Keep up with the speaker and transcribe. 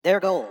Their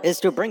goal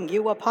is to bring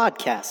you a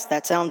podcast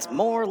that sounds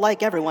more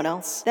like everyone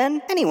else than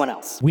anyone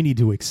else. We need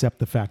to accept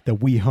the fact that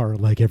we are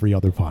like every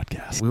other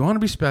podcast. We want to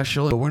be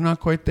special, but we're not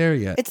quite there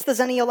yet. It's the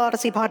Zennial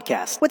Odyssey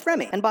podcast with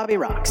Remy and Bobby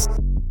Rocks.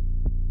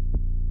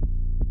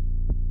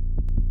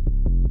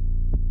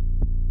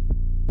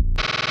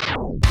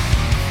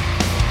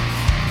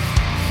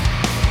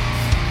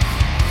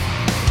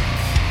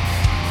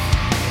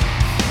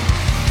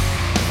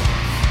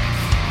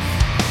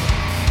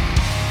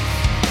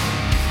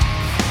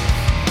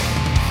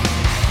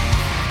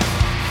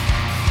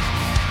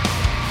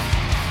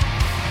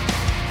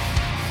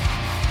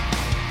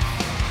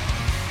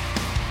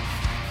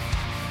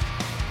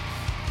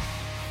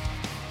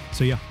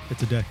 So yeah,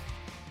 it's a day.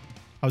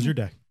 How's your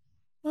day?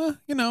 I've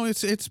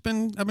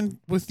been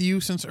with you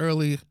since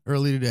early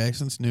today,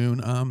 since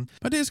noon.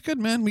 My day's good,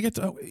 man. We get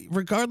to,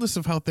 regardless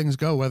of how things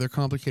go, whether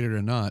complicated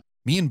or not,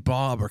 me and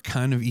Bob are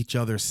kind of each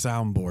other's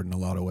soundboard in a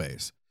lot of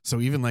ways.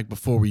 So even like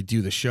before we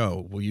do the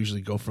show, we'll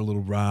usually go for a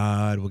little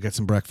ride. We'll get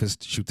some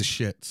breakfast, shoot the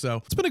shit. So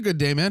it's been a good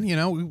day, man. You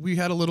know, we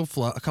had a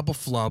couple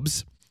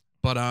flubs,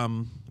 but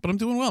I'm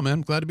doing well,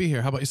 man. Glad to be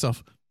here. How about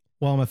yourself?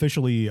 Well, I'm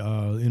officially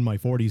in my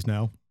 40s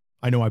now.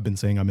 I know I've been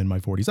saying I'm in my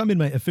 40s.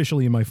 I'm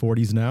officially in my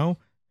 40s now.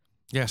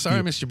 Yeah, sorry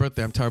I missed your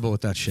birthday. I'm terrible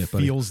with that shit,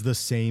 buddy. Feels the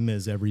same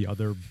as every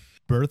other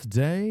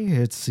birthday.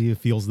 It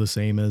feels the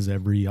same as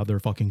every other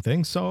fucking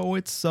thing. So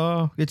it's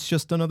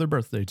just another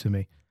birthday to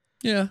me.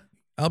 Yeah,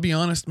 I'll be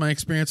honest. My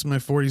experience in my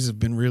 40s have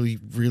been really,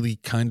 really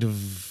kind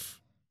of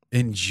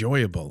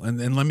enjoyable.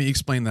 And let me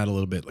explain that a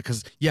little bit.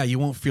 Because, yeah, you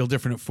won't feel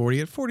different at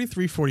 40. At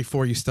 43,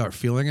 44, you start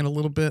feeling it a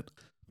little bit.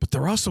 But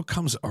there also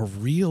comes a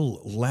real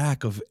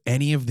lack of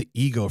any of the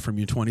ego from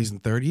your 20s and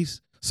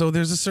 30s. So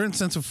there's a certain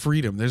sense of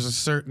freedom. There's a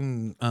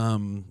certain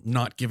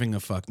not giving a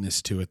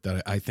fuckness to it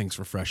that I think's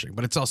refreshing.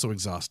 But it's also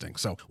exhausting.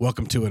 So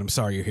welcome to it. I'm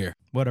sorry you're here.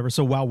 Whatever.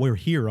 So while we're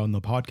here on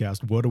the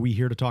podcast, what are we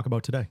here to talk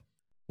about today?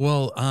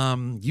 Well,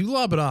 you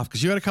lob it off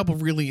because you had a couple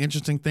of really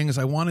interesting things.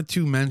 I wanted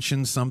to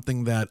mention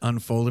something that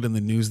unfolded in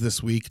the news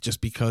this week just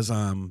because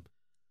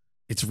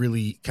it's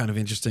really kind of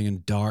interesting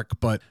and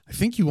dark, but I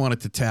think you wanted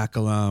to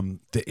tackle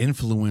the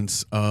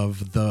influence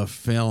of the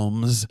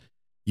films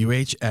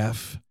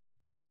UHF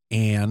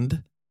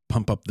and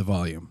Pump Up the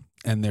Volume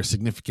and their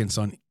significance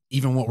on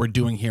even what we're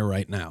doing here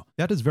right now.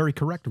 That is very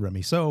correct,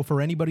 Remy. So for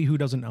anybody who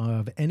doesn't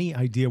have any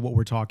idea what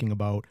we're talking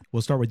about,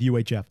 we'll start with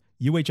UHF.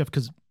 UHF,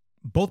 because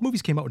both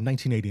movies came out in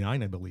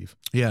 1989, I believe.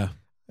 Yeah.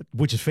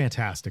 Which is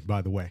fantastic,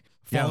 by the way.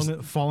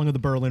 Falling of the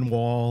Berlin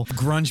Wall.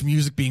 Grunge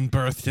music being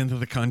birthed into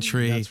the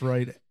country. That's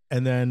right.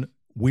 And then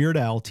Weird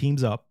Al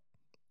teams up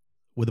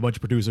with a bunch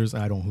of producers.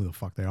 I don't know who the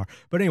fuck they are.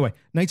 But anyway,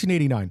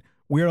 1989,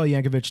 Weird Al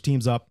Yankovic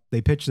teams up.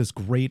 They pitch this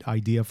great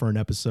idea for a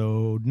movie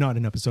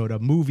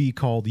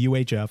called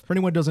UHF. For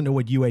anyone who doesn't know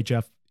what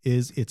UHF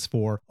is, it's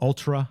for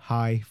ultra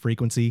high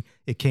frequency.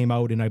 It came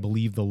out in, I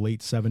believe, the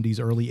late 70s,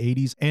 early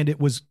 80s. And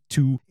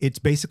it's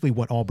basically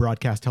what all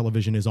broadcast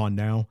television is on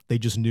now. They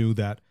just knew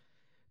that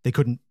they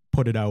couldn't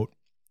put it out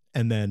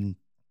and then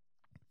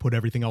put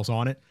everything else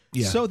on it.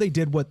 Yeah. So they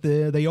did what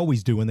they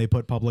always do, and they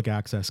put public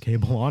access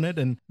cable on it,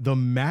 and the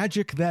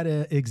magic that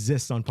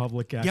exists on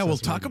public access. Yeah, well,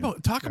 talk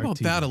about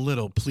that a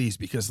little, please,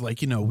 because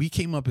we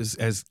came up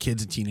as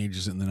kids and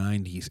teenagers in the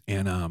 90s,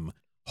 and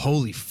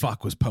holy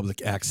fuck was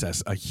public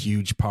access a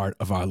huge part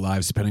of our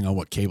lives, depending on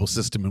what cable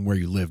system and where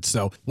you lived.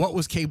 So what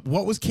was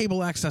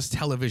cable access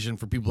television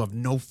for people who have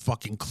no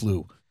fucking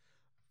clue?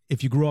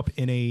 If you grew up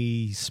in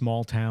a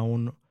small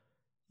town,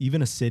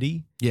 even a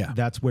city, yeah,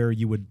 that's where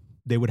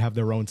they would have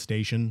their own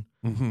station,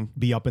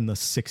 be up in the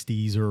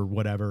 60s or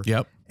whatever.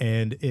 Yep.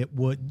 And it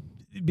would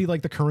be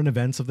like the current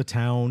events of the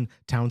town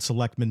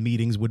selectmen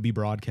meetings would be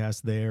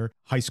broadcast there.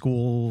 High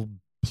school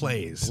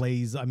plays.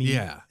 I mean,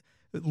 yeah.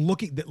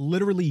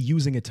 Literally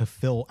using it to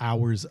fill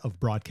hours of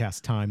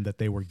broadcast time that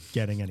they were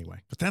getting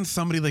anyway. But then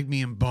somebody like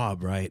me and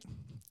Bob, right?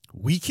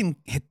 We can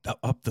hit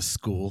up the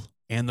school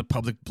and the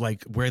public,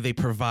 like where they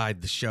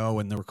provide the show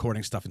and the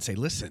recording stuff and say,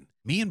 listen,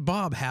 me and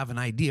Bob have an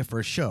idea for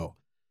a show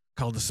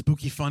called the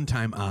Spooky Fun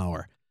Time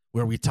Hour,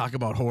 where we talk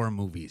about horror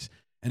movies.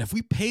 And if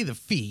we pay the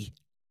fee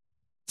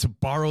to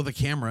borrow the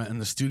camera in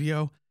the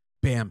studio,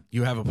 bam,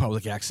 you have a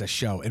public access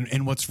show.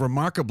 And what's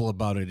remarkable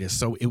about it is,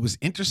 so it was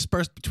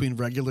interspersed between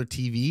regular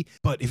TV,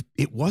 but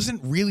it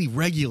wasn't really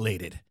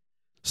regulated.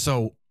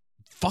 So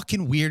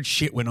fucking weird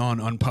shit went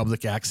on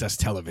public access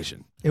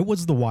television. It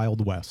was the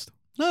Wild West.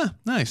 Ah,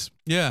 nice.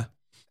 Yeah.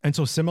 And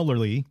so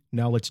similarly,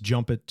 now let's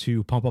jump it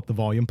to Pump Up the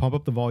Volume. Pump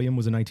Up the Volume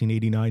was a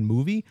 1989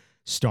 movie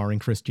starring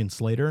Christian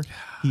Slater.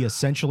 He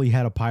essentially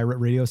had a pirate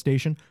radio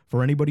station.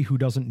 For anybody who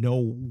doesn't know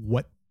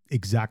what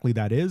exactly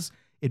that is,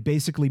 it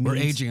basically means...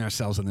 We're aging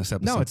ourselves in this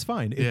episode. No, it's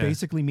fine. It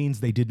basically means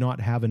they did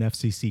not have an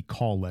FCC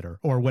call letter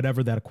or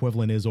whatever that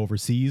equivalent is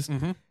overseas.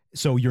 Mm-hmm.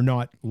 So you're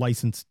not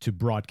licensed to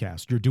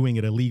broadcast. You're doing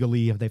it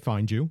illegally. If they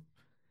find you,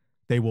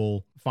 they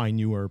will fine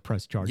you or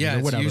press charges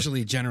or whatever. It's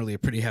usually generally a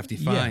pretty hefty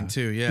fine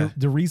too, yeah.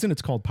 The reason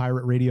it's called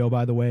pirate radio,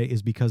 by the way,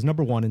 is because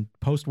number one, in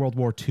post-World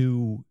War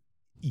II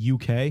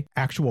UK,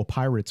 actual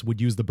pirates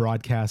would use the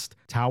broadcast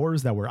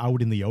towers that were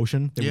out in the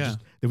ocean. They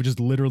would just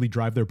literally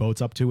drive their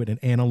boats up to it, an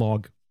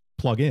analog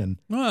plug in,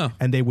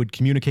 and they would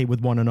communicate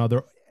with one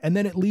another. And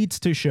then it leads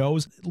to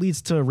shows, it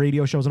leads to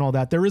radio shows and all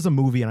that. There is a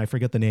movie, and I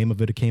forget the name of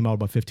it. It came out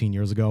about 15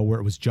 years ago where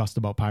it was just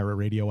about pirate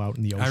radio out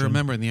in the ocean. I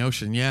remember in the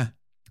ocean, yeah.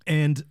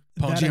 And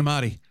Paul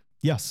Giamatti.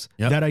 Yes.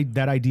 Yep.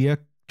 That idea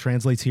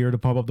translates here to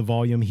Pump Up the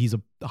Volume. He's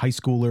a high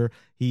schooler.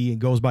 He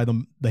goes by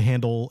the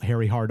handle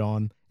Harry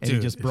Hardon, and he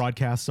just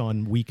broadcasts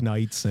on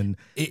weeknights and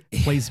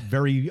plays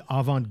very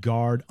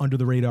avant-garde,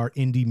 under-the-radar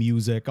indie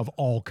music of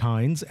all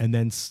kinds. And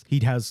then he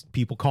has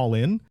people call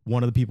in.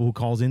 One of the people who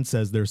calls in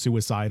says they're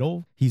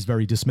suicidal. He's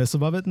very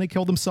dismissive of it, and they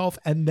killed himself.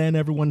 And then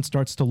everyone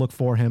starts to look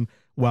for him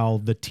while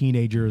the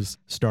teenagers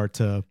start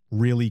to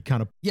really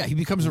kind of... Yeah, he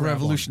becomes a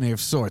revolutionary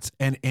of sorts.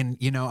 And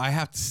you know, I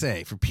have to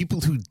say, for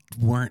people who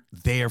weren't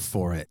there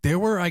for it, there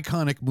were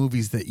iconic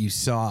movies that you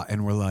saw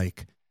and were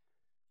like,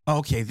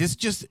 okay, this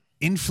just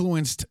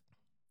influenced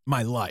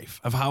my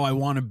life of how I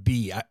want to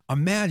be.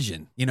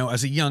 Imagine, you know,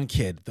 as a young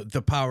kid,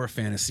 the power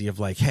fantasy of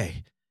like,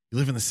 hey, you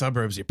live in the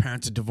suburbs, your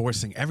parents are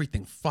divorcing,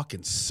 everything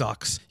fucking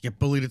sucks. You get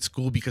bullied at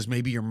school because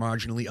maybe you're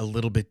marginally a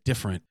little bit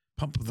different.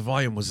 Pump Up the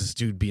Volume was this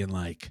dude being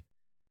like,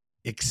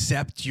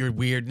 accept your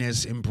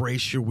weirdness,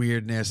 embrace your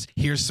weirdness.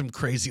 Here's some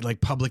crazy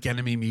like Public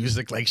Enemy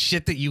music, like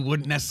shit that you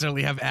wouldn't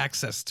necessarily have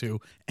access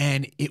to.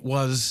 And it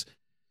was,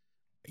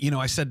 you know,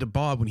 I said to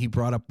Bob when he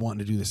brought up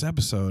wanting to do this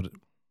episode,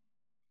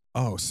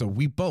 oh, so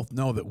we both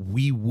know that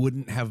we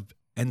wouldn't have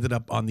ended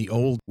up on the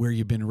old Where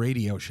You Been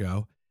radio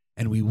show,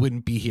 and we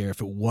wouldn't be here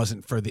if it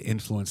wasn't for the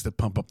influence that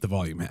Pump Up the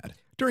Volume had.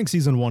 During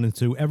season 1 and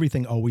 2,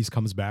 everything always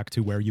comes back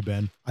to Where You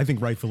Been. I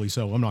think rightfully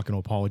so. I'm not going to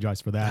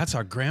apologize for that. That's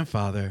our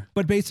grandfather.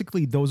 But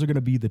basically, those are going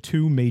to be the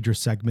two major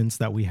segments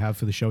that we have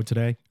for the show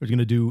today. We're going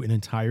to do an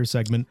entire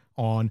segment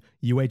on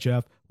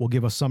UHF. We'll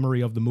give a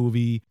summary of the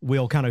movie.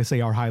 We'll kind of say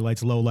our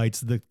highlights,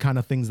 lowlights, the kind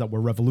of things that were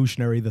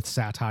revolutionary, the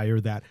satire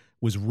that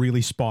was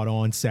really spot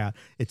on.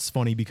 It's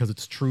funny because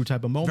it's true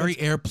type of moment. Very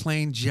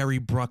Airplane, Jerry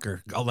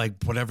Brucker,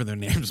 like whatever their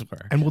names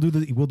were. And we'll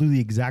do the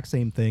exact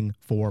same thing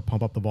for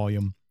Pump Up the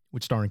Volume,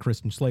 which starring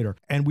Christian Slater.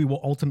 And we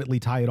will ultimately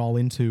tie it all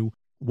into,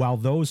 while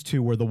those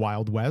two were the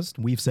Wild West,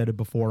 we've said it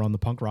before on the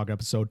punk rock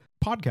episode,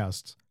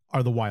 podcasts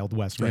are the Wild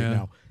West right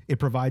now. It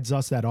provides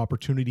us that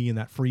opportunity and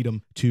that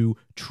freedom to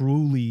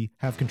truly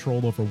have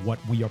control over what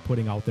we are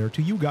putting out there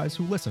to you guys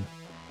who listen.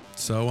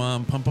 So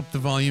pump up the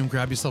volume,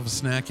 grab yourself a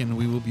snack, and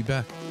we will be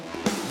back.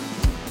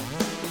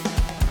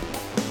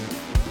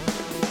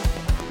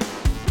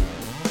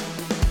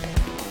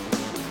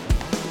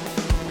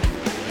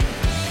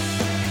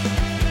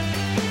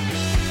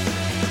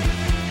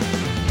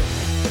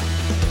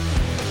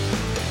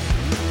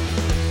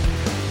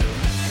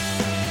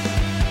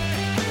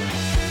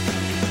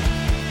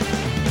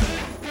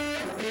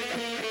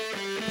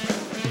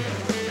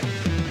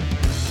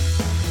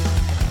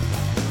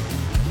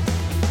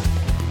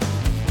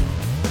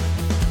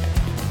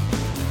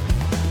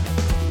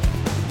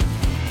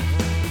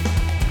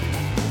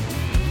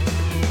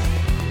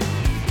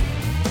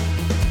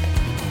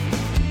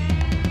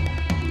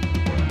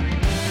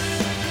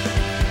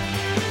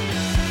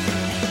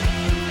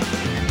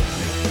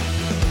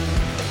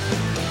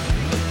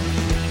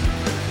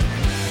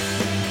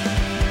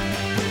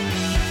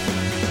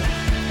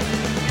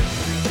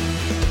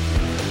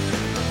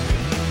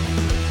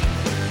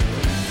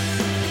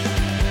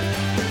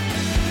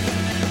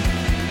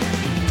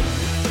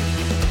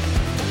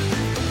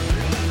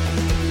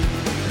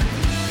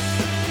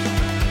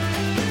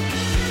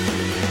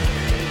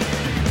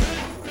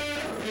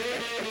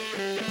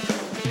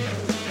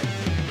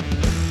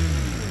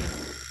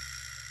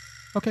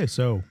 Okay,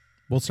 so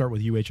we'll start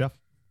with UHF.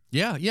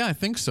 Yeah, I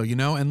think so, you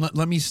know, and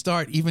let me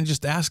start even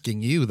just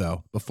asking you,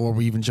 though, before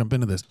we even jump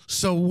into this.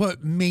 So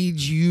what made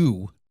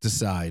you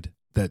decide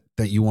that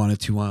you wanted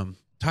to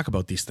talk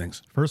about these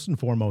things? First and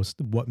foremost,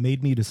 what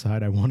made me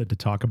decide I wanted to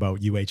talk about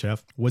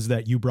UHF was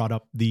that you brought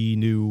up the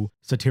new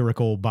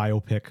satirical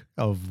biopic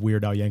of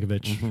Weird Al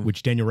Yankovic,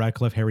 which Daniel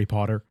Radcliffe, Harry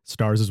Potter,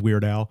 stars as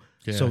Weird Al.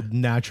 Yeah. So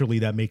naturally,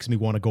 that makes me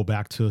want to go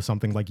back to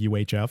something like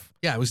UHF.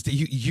 Yeah, it was.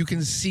 You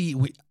can see.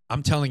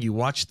 I'm telling you,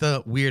 watch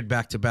the Weird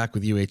back-to-back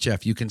with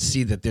UHF. You can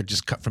see that they're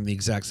just cut from the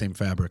exact same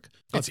fabric.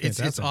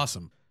 It's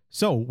awesome.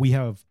 So we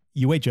have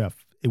UHF.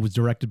 It was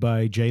directed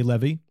by Jay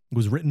Levy. It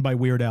was written by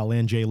Weird Al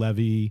and Jay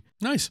Levy.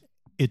 Nice.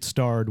 It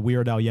starred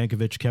Weird Al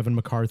Yankovic, Kevin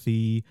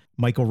McCarthy,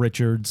 Michael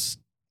Richards,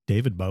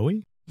 David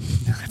Bowie.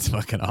 That's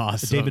fucking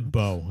awesome. David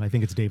Bowie. I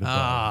think it's David Bowie.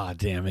 Ah,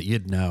 damn it.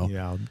 You'd know.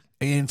 Yeah.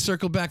 And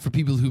circle back for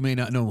people who may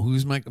not know,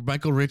 who's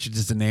Michael Richards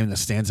is the name that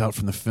stands out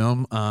from the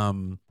film.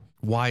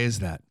 Why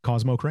is that?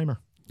 Cosmo Kramer.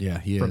 Yeah,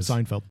 he from is.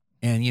 Seinfeld.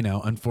 And, you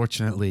know,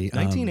 unfortunately...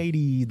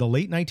 1980, the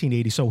late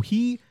 1980s. So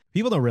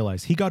people don't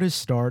realize, he got his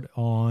start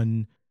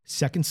on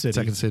Second City.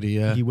 Second City,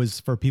 yeah. He was,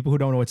 for people who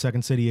don't know what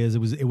Second City is,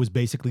 it was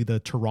basically the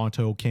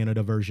Toronto,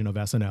 Canada version of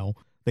SNL.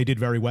 They did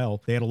very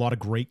well. They had a lot of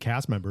great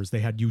cast members. They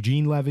had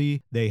Eugene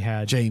Levy. They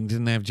had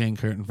Didn't they have Jane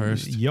Curtin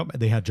first? Yep.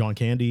 They had John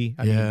Candy.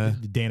 I mean,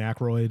 Dan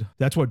Aykroyd.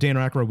 That's what Dan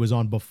Aykroyd was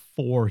on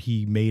before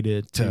he made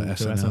it to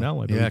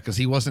SNL. I believe. Yeah, because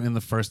he wasn't in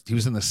the first. He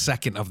was in the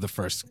second of the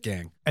first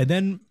gang. And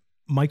then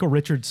Michael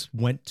Richards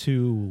went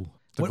to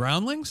The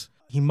Groundlings?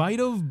 He might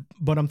have,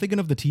 but I'm thinking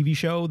of the TV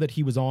show that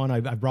he was on. I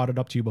brought it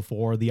up to you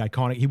before. The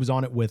iconic. He was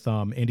on it with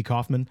Andy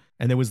Kaufman,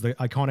 and there was the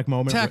iconic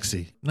moment.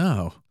 Taxi.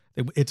 No.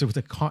 It's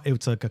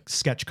like a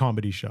sketch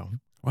comedy show.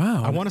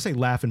 Wow. I want to say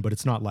Laughing, but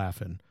it's not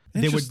Laughing.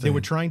 They Interesting.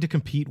 were trying to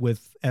compete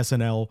with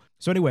SNL.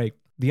 So anyway,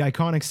 the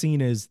iconic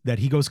scene is that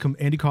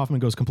Andy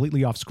Kaufman goes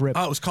completely off script.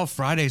 Oh, it was called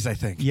Fridays, I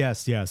think.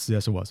 Yes,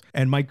 it was.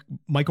 And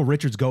Michael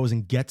Richards goes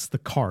and gets the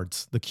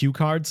cards, the cue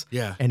cards.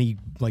 Yeah. And he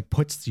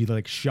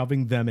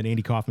shoving them in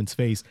Andy Kaufman's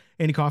face.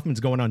 Andy Kaufman's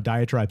going on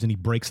diatribes and he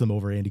breaks them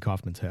over Andy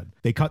Kaufman's head.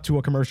 They cut to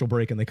a commercial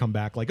break and they come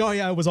back like, oh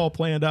yeah, it was all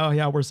planned. Oh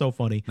yeah, we're so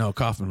funny. No,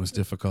 Kaufman was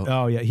difficult.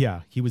 Oh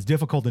yeah. He was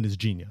difficult in his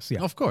genius.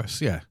 Yeah. Of course,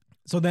 yeah.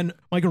 So then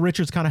Michael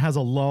Richards kind of has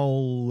a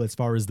lull as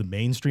far as the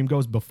mainstream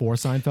goes before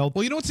Seinfeld.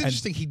 Well, you know what's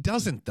interesting? He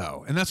doesn't,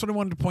 though. And that's what I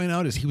wanted to point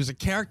out is he was a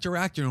character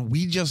actor, and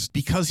we just,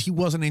 because he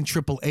wasn't in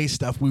AAA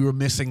stuff, we were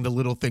missing the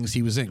little things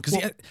he was in.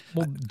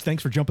 Well,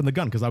 thanks for jumping the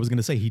gun, because I was going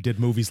to say he did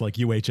movies like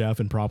UHF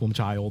and Problem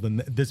Child,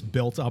 and this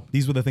built up.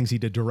 These were the things he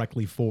did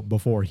directly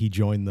before he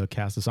joined the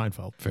cast of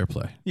Seinfeld. Fair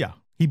play. Yeah.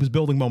 He was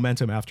building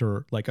momentum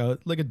after like a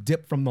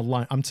dip from the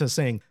line. I'm just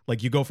saying,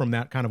 like, you go from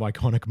that kind of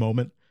iconic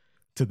moment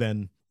to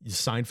then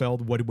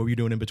Seinfeld. What were you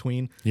doing in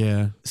between?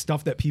 Yeah.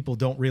 Stuff that people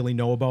don't really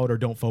know about or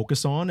don't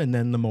focus on. And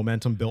then the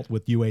momentum built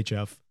with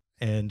UHF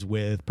and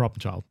with Problem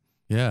Child.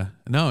 Yeah.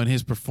 No, and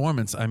his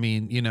performance, I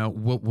mean, you know,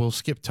 we'll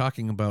skip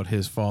talking about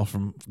his fall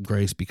from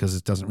grace because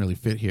it doesn't really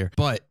fit here.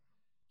 But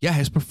yeah,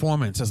 his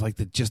performance is like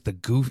the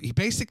goof. He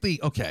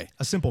basically, okay.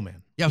 A simple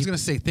man. Yeah, I was going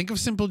to say, think of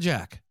Simple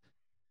Jack.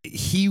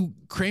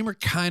 Kramer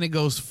kind of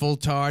goes full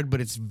tard,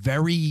 but it's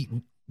very,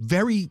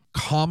 very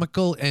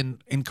comical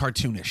and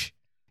cartoonish.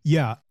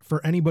 Yeah,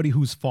 for anybody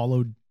who's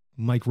followed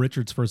Mike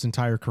Richards for his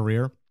entire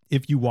career,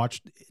 if you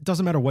watched, it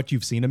doesn't matter what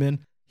you've seen him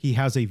in, he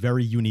has a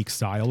very unique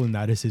style, and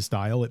that is his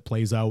style. It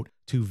plays out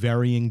to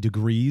varying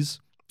degrees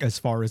as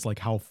far as like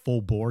how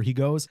full bore he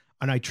goes.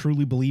 And I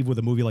truly believe with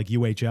a movie like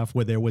UHF,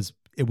 where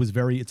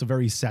it's a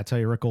very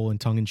satirical and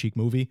tongue-in-cheek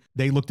movie,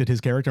 they looked at his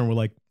character and were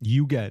like,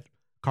 you get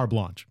carte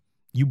blanche.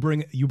 You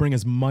bring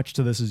as much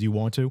to this as you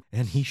want to,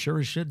 and he sure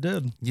as shit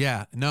did.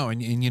 Yeah, no,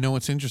 and you know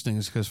what's interesting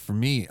is because for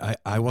me,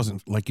 I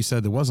wasn't, like you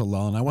said, there was a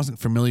lull, and I wasn't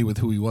familiar with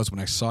who he was when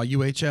I saw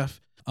UHF,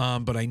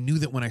 but I knew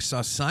that when I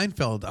saw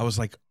Seinfeld, I was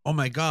like, oh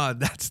my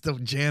God, that's the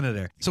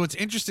janitor. So it's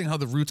interesting how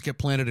the roots get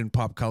planted in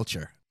pop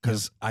culture.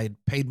 Because I had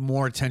paid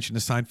more attention to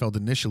Seinfeld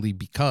initially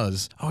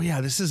because, oh yeah,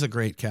 this is a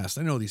great cast.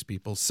 I know these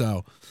people,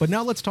 so. But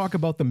now let's talk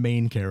about the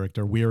main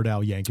character, Weird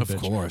Al Yankovic.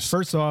 Of course.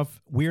 First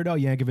off, Weird Al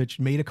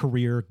Yankovic made a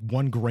career,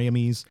 won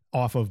Grammys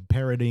off of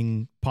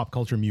parodying pop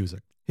culture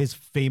music. His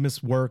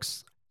famous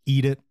works,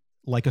 Eat It,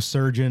 Like a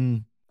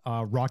Surgeon,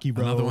 Rocky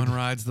Road. Another one,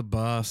 Rides the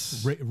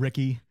Bus.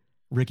 Ricky,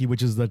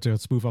 which is the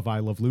spoof of I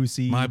Love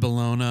Lucy. My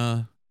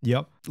Bologna.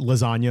 Yep.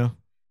 Lasagna.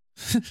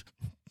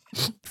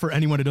 For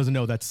anyone who doesn't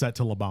know, that's set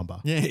to La Bamba.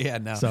 Yeah,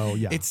 no. So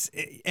yeah,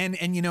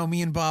 and you know,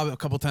 me and Bob a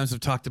couple times have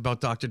talked about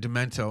Dr.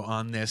 Demento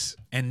on this,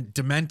 and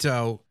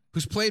Demento,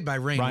 who's played by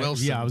Rainn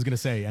Wilson. Yeah, I was gonna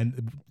say,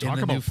 and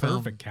talk about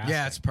perfect casting.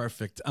 Yeah, it's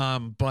perfect.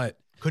 But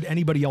could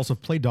anybody else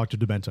have played Dr.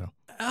 Demento?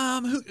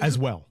 As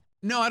well?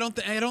 No, I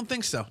don't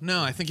think so.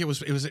 No, I think it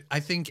was. I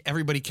think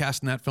everybody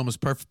cast in that film was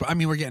perfect. But I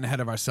mean, we're getting ahead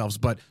of ourselves.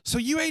 But so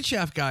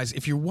UHF, guys,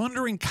 if you're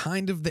wondering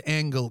kind of the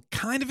angle,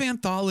 kind of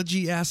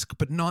anthology-esque,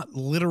 but not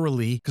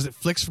literally, because it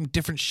flicks from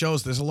different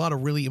shows. There's a lot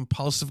of really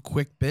impulsive,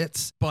 quick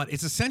bits. But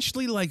it's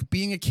essentially like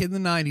being a kid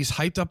in the 90s,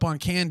 hyped up on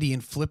candy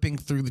and flipping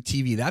through the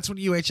TV. That's what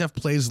UHF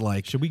plays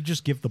like. Should we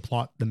just give the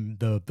plot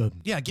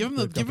Yeah, give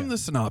him the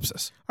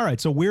synopsis. All right,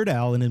 so Weird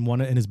Al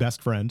and his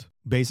best friend,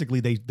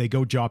 basically they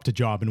go job to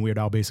job, and Weird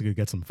Al basically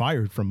gets them fired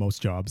from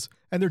most jobs,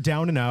 and they're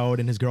down and out,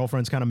 and his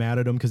girlfriend's kind of mad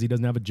at him because he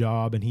doesn't have a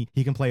job, and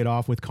he can play it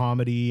off with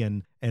comedy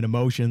and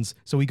emotions.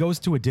 So he goes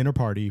to a dinner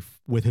party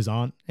with his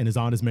aunt, and his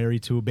aunt is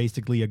married to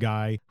basically a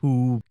guy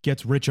who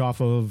gets rich off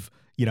of,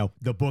 you know,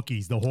 the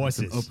bookies, the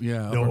horses,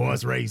 the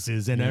horse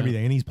races and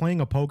everything, and he's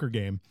playing a poker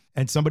game,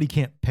 and somebody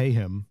can't pay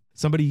him.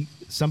 Somebody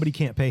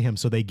can't pay him,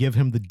 so they give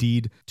him the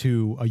deed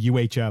to a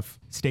UHF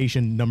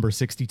station number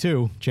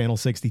 62, channel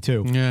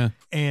 62. Yeah.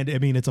 And I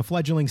mean, it's a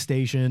fledgling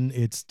station.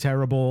 It's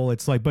terrible.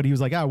 It's like, but he was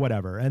like,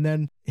 whatever. And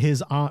then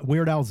his aunt,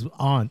 Weird Al's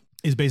aunt,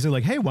 is basically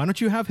like, hey, why don't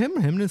you have him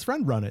and his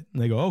friend run it?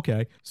 And they go,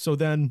 okay. So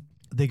then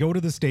they go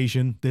to the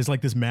station. There's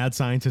like this mad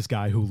scientist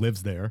guy who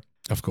lives there.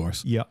 Of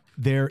course. Yeah.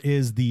 There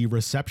is the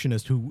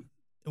receptionist who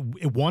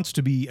wants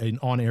to be an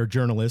on-air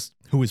journalist,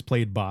 who is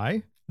played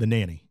by the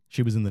nanny.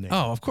 She was in the Nanny.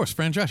 Oh, of course,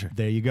 Fran Drescher.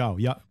 There you go.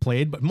 Yeah,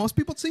 played, but most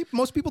people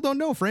don't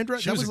know Fran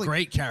Drescher. She was a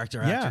great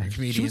character actor, and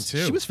comedian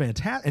too. She was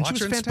fantastic, and she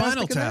was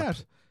fantastic in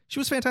that. She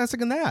was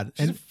fantastic in that,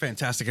 and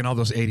fantastic in all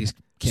those '80s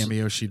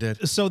cameos she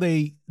did. So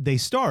they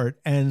start,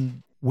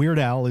 and Weird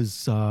Al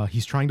is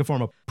he's trying to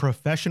form a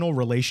professional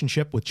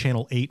relationship with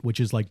Channel 8, which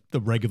is like the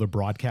regular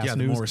broadcast Yeah,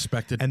 news. the more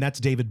respected. And that's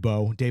David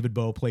Bowe. David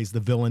Bowe plays the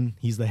villain.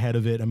 He's the head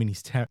of it. I mean,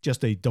 he's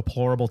just a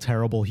deplorable,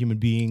 terrible human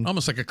being.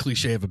 Almost like a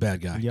cliche of a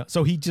bad guy. Yeah.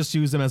 So he just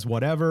used them as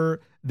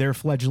whatever. They're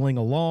fledgling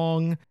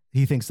along.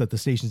 He thinks that the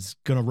station's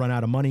going to run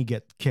out of money,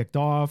 get kicked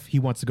off. He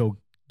wants to go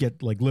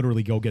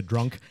literally go get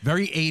drunk.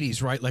 Very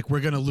 80s, right? Like,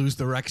 we're going to lose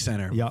the rec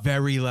center. Yeah.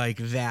 Very like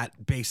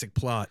that basic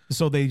plot.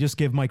 So they just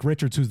give Mike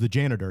Richards, who's the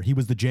janitor. He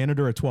was the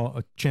janitor at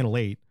Channel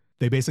 8.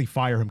 They basically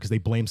fire him because they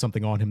blame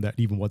something on him that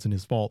even wasn't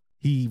his fault.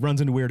 He runs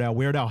into Weird Al.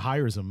 Weird Al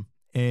hires him,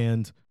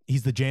 and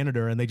he's the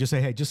janitor, and they just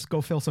say, hey, just go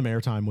fill some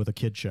airtime with a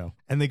kid show.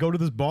 And they go to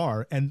this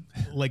bar, and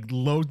like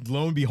lo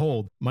and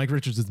behold, Mike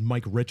Richards is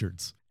Mike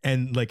Richards.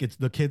 And like it's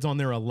the kids on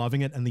there are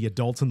loving it, and the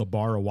adults in the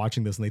bar are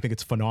watching this, and they think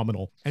it's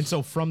phenomenal. And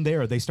so from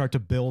there, they start to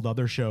build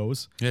other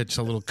shows. Yeah, it's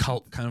a little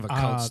cult, kind of a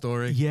cult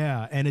story.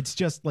 Yeah, and it's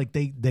just like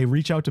they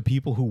reach out to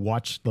people who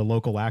watch the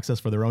local access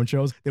for their own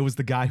shows. There was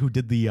the guy who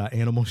did the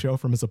animal show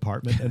from his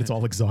apartment, and it's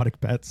all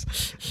exotic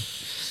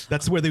pets.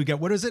 That's where they get,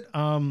 what is it?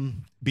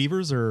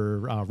 Beavers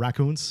or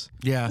raccoons?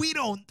 Yeah.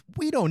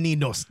 We don't need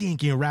no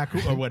stinking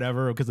raccoon or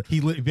whatever, because he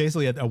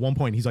basically at one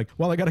point he's like,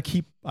 well, I gotta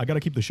keep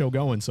the show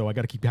going, so I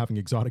gotta keep having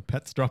exotic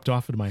pets dropped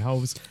off into my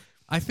house.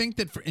 I think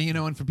that for,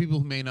 and for people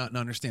who may not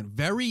understand,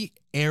 very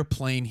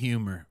airplane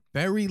humor.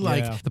 Very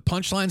like the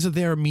punchlines are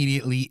there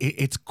immediately.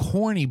 It's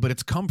corny, but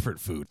it's comfort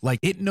food. Like,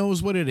 it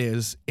knows what it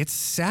is. It's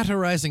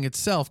satirizing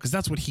itself because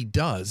that's what he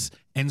does.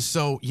 And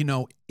so,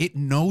 it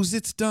knows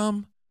it's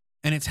dumb.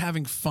 And it's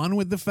having fun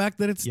with the fact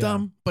that it's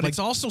dumb, but it's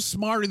also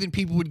smarter than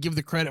people would give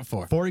the credit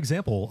for. For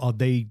example,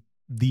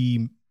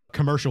 the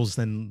commercials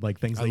and like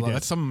things they did.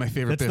 That's some of my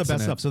favorite bits. That's the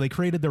best stuff. So they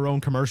created their own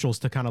commercials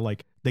to kind of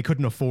like, they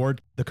couldn't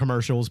afford the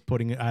commercials,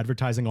 putting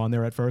advertising on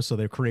there at first. So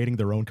they're creating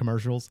their own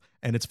commercials.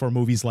 And it's for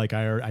movies like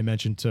I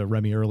mentioned to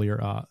Remy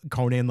earlier,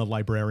 Conan the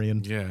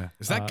Librarian. Yeah.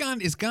 Is that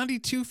is Gandhi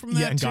 2 from that?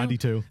 Yeah, and too? Gandhi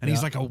 2. And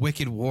he's like a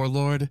wicked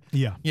warlord.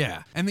 Yeah.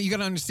 Yeah. And then you got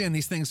to understand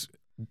these things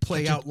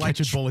play out like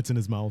bullets in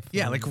his mouth.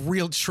 Yeah, like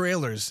real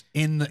trailers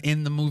in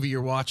the movie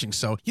you're watching.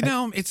 So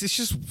it's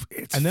just.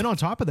 And then on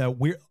top of that,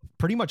 we're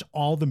pretty much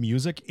all the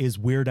music is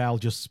Weird Al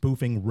just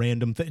spoofing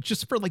random things,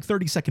 just for like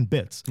 30-second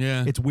bits.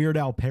 Yeah, it's Weird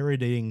Al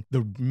parodying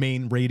the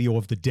main radio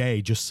of the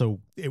day, just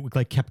so it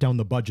like kept down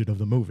the budget of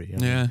the movie.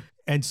 Yeah.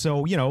 And so,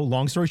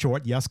 long story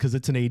short, yes, because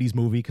it's an 80s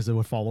movie, because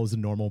it follows a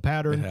normal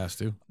pattern. It has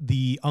to.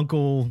 The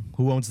uncle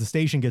who owns the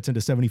station gets into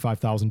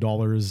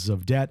 $75,000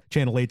 of debt.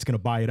 Channel 8's going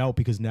to buy it out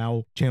because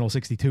now Channel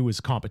 62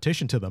 is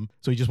competition to them.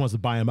 So he just wants to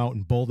buy them out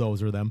and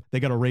bulldozer them. They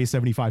got to raise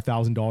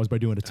 $75,000 by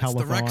doing a telethon.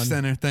 The rec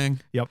center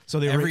thing. Yep. So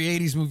every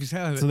 80s movies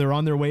have it. So they're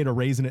on their way to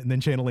raising it, and then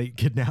Channel 8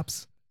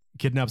 kidnaps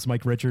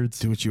Mike Richards.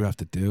 Do what you have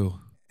to do.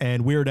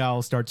 And Weird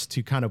Al starts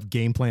to kind of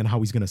game plan how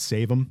he's going to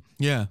save him.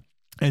 Yeah.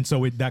 And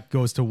so that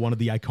goes to one of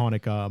the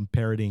iconic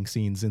parodying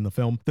scenes in the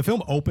film. The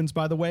film opens,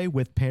 by the way,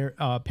 with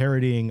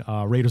parodying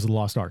Raiders of the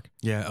Lost Ark.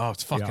 Yeah. Oh,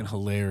 it's fucking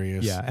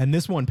hilarious. Yeah. And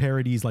this one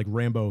parodies like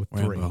Rambo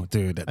 3. Rambo,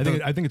 dude.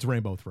 I think it's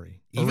Rambo 3.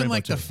 Even Rambo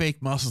like 2. the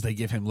fake muscles they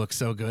give him look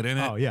so good in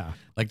it. Oh, yeah.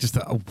 Like just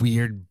a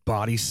weird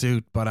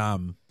bodysuit.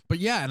 But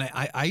yeah, and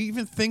I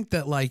even think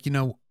that, like,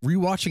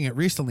 rewatching it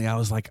recently, I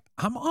was like,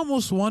 I'm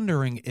almost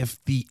wondering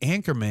if the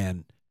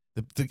Anchorman,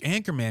 the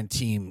Anchorman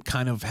team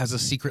kind of has a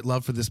secret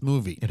love for this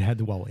movie. It had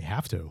to, well, we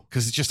have to.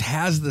 Because it just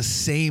has the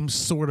same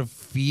sort of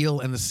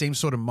feel and the same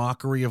sort of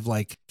mockery of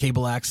like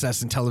cable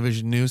access and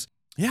television news.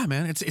 Yeah,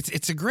 man,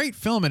 it's a great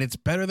film, and it's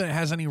better than it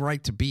has any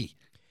right to be.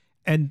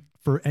 And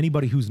for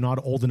anybody who's not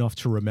old enough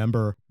to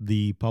remember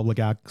the public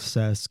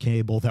access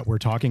cable that we're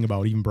talking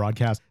about, even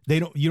broadcast,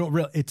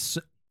 it's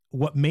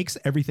what makes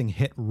everything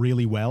hit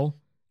really well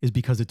is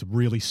because it's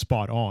really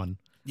spot on.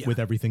 Yeah. With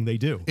everything they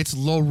do. It's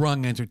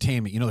low-rung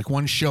entertainment. Like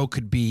one show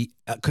could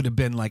have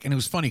been like, and it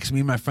was funny because me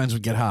and my friends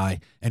would get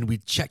high and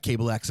we'd check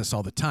cable access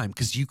all the time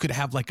because you could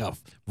have like a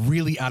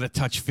really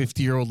out-of-touch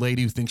 50-year-old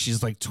lady who thinks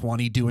she's like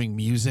 20 doing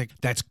music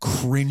that's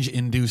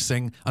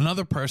cringe-inducing.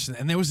 Another person,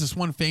 and there was this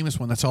one famous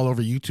one that's all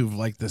over YouTube,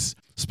 like this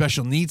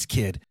special needs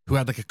kid who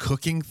had like a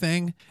cooking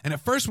thing. And at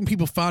first when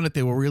people found it,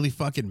 they were really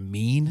fucking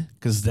mean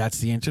because that's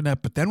the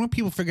internet. But then when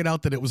people figured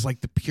out that it was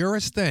like the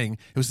purest thing,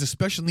 it was the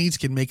special needs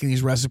kid making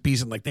these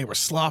recipes and like they were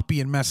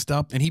sloppy and messed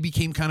up, and he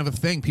became kind of a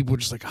thing. People were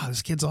just like, oh,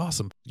 this kid's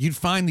awesome. You'd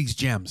find these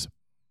gems.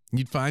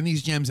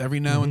 Every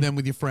now and then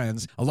with your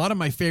friends. A lot of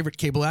my favorite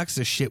cable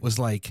access shit was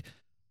like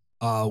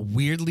a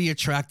weirdly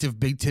attractive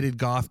big-titted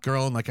goth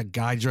girl and like a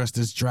guy dressed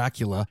as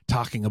Dracula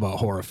talking about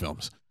horror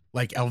films,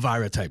 like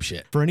Elvira type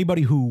shit. For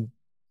anybody who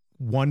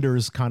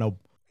wonders kind of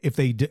if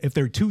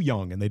they're too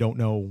young and they don't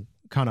know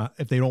kind of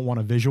if they don't want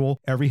a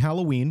visual, every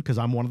Halloween, because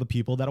I'm one of the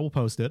people that will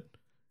post it,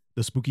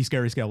 the spooky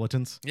scary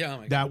skeletons. Yeah, oh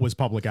my God. That was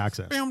public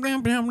access. That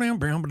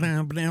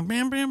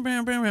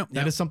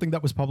is something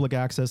that was public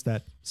access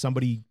that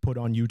somebody put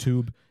on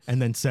YouTube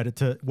and then set it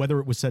to, whether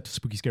it was set to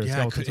spooky scary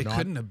skeletons or not. It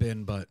couldn't have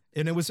been, but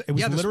and it was the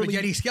literally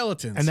spaghetti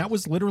skeletons, and that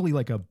was literally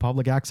like a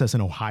public access in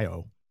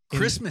Ohio.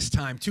 Christmas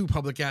time, too,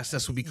 public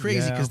access would be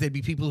crazy because there'd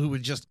be people who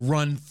would just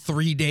run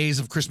 3 days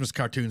of Christmas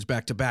cartoons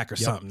back to back or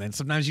something. And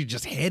sometimes you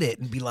just hit it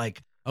and be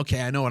like,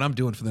 okay, I know what I'm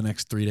doing for the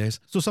next 3 days.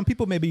 So some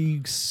people may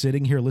be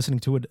sitting here listening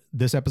to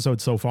this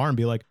episode so far and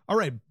be like, all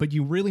right, but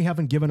you really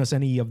haven't given us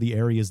any of the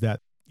areas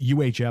that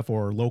UHF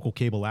or local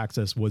cable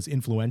access was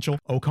influential.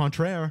 Au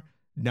contraire,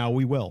 now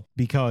we will.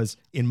 Because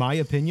in my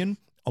opinion,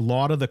 a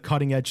lot of the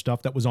cutting edge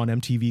stuff that was on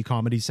MTV,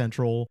 Comedy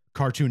Central,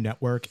 Cartoon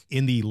Network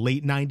in the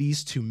late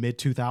 90s to mid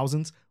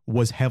 2000s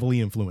was heavily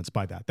influenced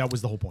by that. That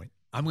was the whole point.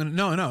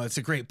 No, it's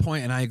a great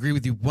point, and I agree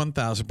with you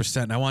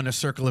 1,000%. And I want to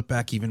circle it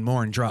back even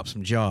more and drop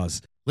some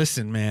jaws.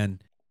 Listen, man,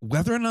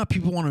 whether or not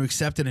people want to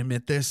accept and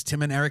admit this,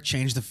 Tim and Eric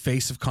changed the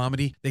face of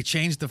comedy. They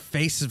changed the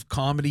face of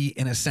comedy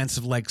in a sense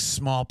of like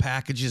small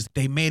packages.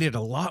 They made it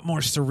a lot more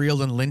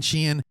surreal and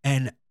Lynchian.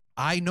 And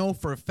I know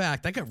for a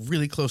fact, I got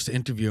really close to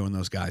interviewing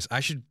those guys. I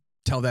should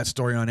tell that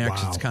story on air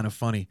because it's kind of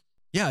funny.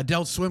 Yeah,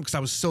 Adult Swim, because I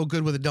was so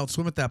good with Adult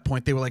Swim at that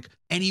point. They were like,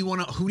 who do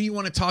you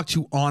want to talk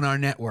to on our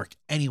network?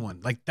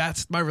 Anyone. Like,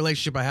 that's my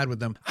relationship I had with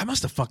them. I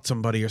must have fucked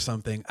somebody or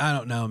something. I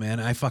don't know,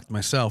 man. I fucked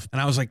myself. And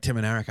I was like, Tim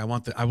and Eric, I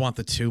want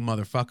the two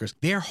motherfuckers.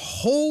 Their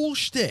whole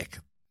shtick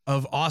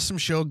of awesome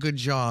show, good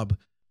job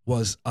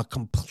was a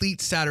complete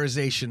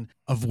satirization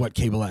of what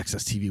cable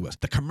access TV was.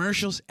 The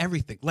commercials,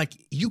 everything. Like,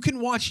 you can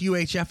watch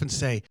UHF and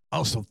say,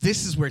 oh, so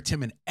this is where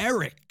Tim and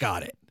Eric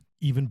got it.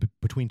 Even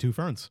between two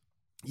ferns.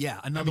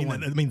 Yeah, another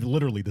one. I mean,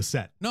 literally the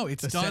set. No,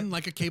 it's done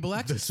like a cable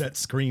access. The set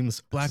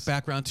screams. Black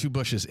background, 2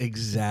 bushes.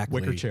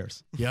 Exactly. Wicker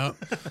chairs. Yep.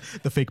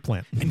 The fake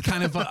plant. And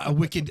kind of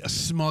a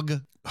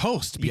smug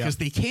host because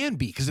they can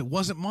be because it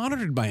wasn't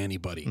monitored by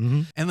anybody.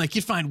 Mm-hmm. And like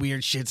you find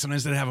weird shit.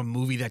 Sometimes they'd have a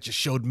movie that just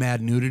showed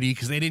mad nudity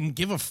because they didn't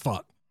give a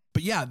fuck.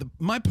 But yeah,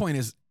 my point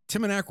is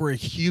Tim and Eric were a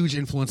huge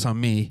influence on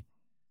me.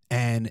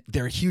 And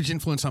they're a huge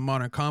influence on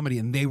modern comedy.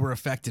 And they were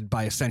affected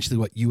by essentially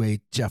what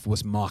UHF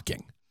was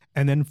mocking.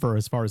 And then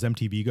as far as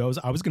MTV goes,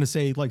 I was going to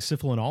say like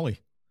Syphil and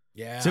Ollie.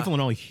 Yeah. Syphil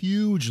and Ollie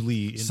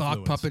hugely influenced.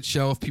 Sock puppet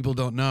show, if people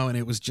don't know. And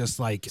it was just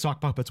like... Sock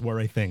puppets were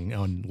a thing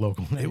on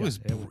local. Because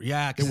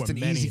it's an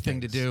easy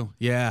thing to do.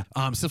 Yeah.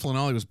 Syphil and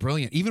Ollie was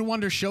brilliant. Even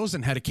Wonder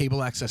Chosen had a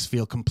cable access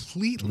feel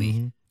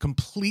completely,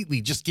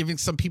 just giving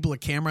some people a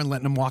camera and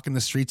letting them walk in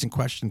the streets and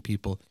question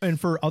people. And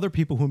for other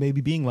people who may be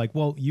being like,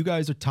 well, you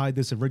guys are tied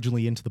this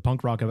originally into the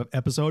punk rock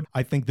episode,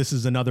 I think this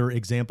is another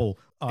example.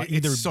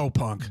 It's so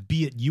punk.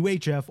 Be it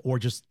UHF or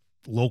just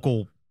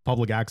local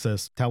public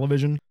access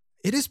television.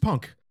 It is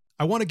punk.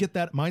 I want to get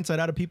that mindset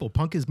out of people.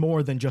 Punk is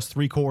more than just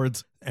 3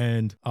 chords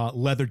and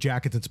leather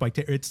jackets and spiked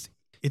hair. It's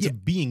a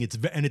being.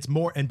 It's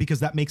more, and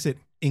because that makes it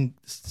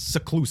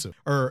seclusive,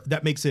 or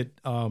that makes it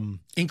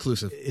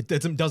inclusive. It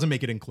doesn't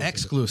make it inclusive.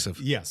 Exclusive.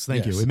 Yes,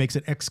 thank you. It makes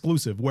it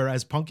exclusive,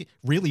 whereas punk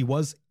really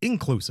was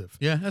inclusive.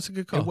 Yeah, that's a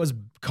good call. It was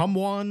come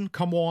on,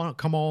 come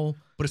all.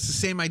 But it's the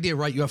same idea,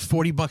 right? You have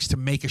 $40 to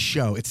make a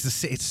show.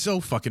 It's so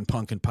fucking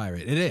punk and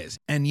pirate. It is.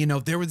 And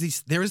there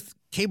was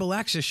cable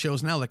access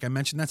shows now. Like I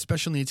mentioned, that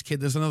special needs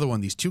kid. There's another one.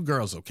 These 2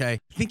 girls. Okay,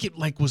 I think it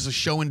like was a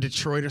show in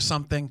Detroit or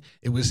something.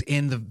 It was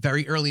in the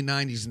very early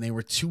 90s, and they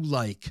were 2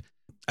 like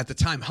at the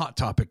time Hot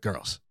Topic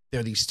girls.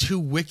 They're these 2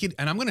 wicked,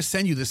 and I'm going to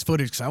send you this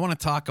footage because I want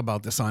to talk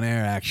about this on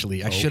air.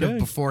 Actually, I should have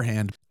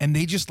beforehand. And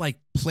they just like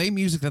play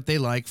music that they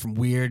like from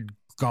weird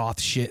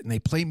goth shit, and they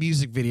play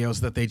music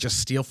videos that they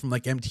just steal from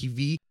like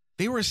MTV.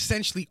 They were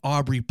essentially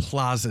Aubrey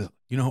Plaza.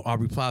 You know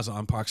Aubrey Plaza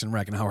on Parks and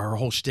Rec, and how her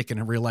whole shtick in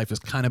her real life is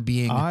kind of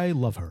being... I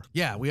love her.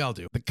 Yeah, we all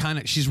do.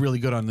 She's really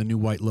good on the new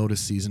White Lotus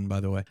season,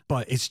 by the way.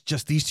 But it's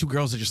just these 2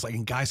 girls are just like,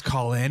 and guys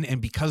call in, and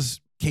because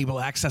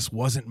cable access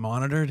wasn't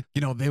monitored,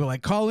 they were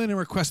like, call in and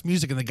request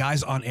music, and the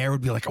guys on air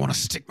would be like, I want to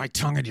stick my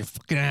tongue in your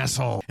fucking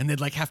asshole, and they'd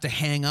like have to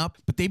hang up.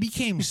 But they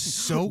became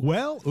so...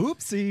 Well,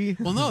 oopsie.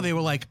 Well, no, they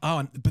were like,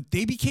 oh, but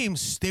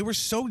they were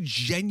so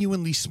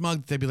genuinely smug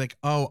that they'd be like,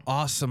 oh,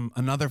 awesome,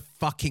 another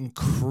fucking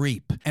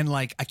creep. And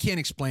like, I can't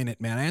explain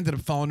it, man. I ended up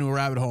falling into a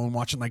rabbit hole and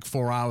watching like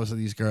 4 hours of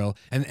these girls,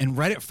 and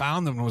Reddit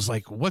found them and was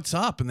like, what's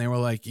up? And they were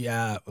like,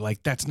 yeah,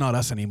 like that's not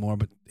us anymore,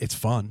 but it's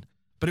fun.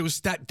 But it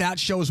was that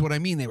shows what I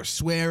mean. They were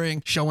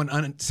swearing, showing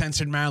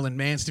uncensored Marilyn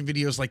Manson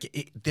videos.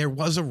 Like there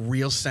was a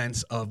real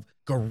sense of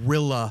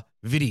guerrilla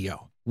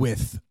video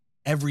with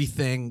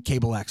everything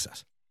cable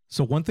access.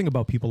 So one thing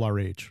about people our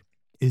age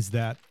is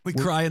that we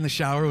cry in the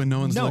shower when no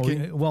one's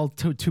looking. Well,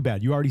 too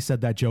bad. You already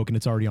said that joke and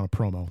it's already on a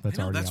promo. That's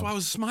why I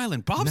was smiling.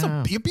 Bob's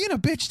you're being a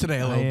bitch today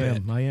a little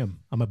bit. I am.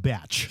 I'm a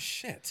batch.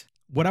 Shit.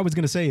 What I was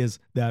going to say is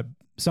that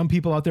some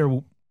people out there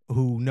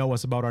who know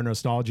us about our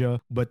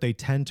nostalgia, but they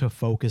tend to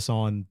focus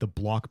on the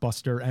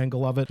blockbuster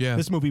angle of it. Yeah.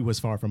 This movie was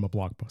far from a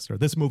blockbuster.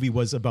 This movie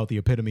was about the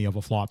epitome of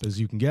a flop as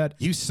you can get.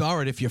 You saw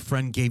it if your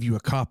friend gave you a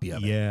copy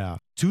of it. Yeah.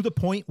 To the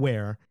point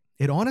where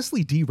it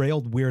honestly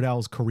derailed Weird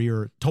Al's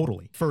career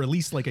totally for at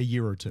least like a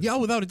year or 2. Yeah,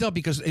 without a doubt,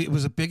 because it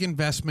was a big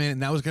investment,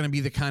 and that was going to be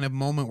the kind of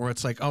moment where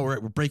it's like, oh,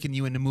 we're breaking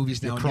you into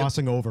movies now. You're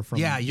crossing over from...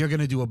 Yeah, you're going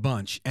to do a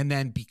bunch. And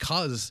then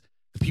because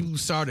the people who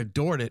saw it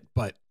adored it,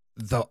 but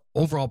the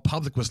overall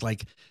public was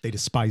like, They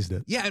despised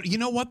it. yeah, you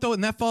know what though?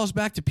 And that falls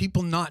back to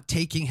people not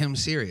taking him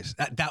serious.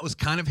 That was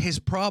kind of his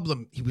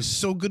problem. He was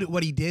so good at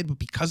what he did, but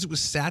because it was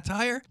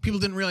satire, people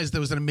didn't realize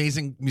there was an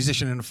amazing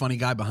musician and a funny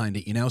guy behind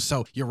it, you know?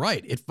 So you're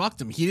right. It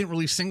fucked him. He didn't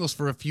release singles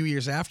for a few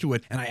years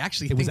afterward. And I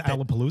actually think It was that,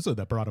 Alapalooza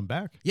that brought him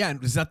back. yeah,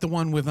 and is that the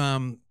one with,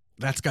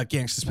 that's got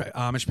Gangsta's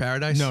Amish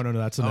Paradise? No,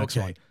 that's the next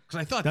one. Because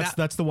I thought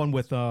That's the one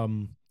with,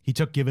 he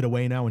took Give It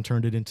Away Now and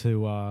turned it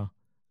into,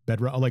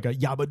 like a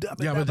yabba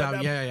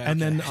dabba. Yeah.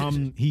 And then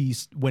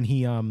when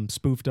he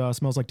spoofed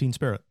Smells Like Teen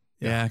Spirit.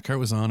 Yeah, Kurt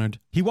was honored.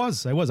 I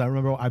was. I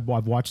remember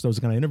I've watched those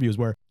kind of interviews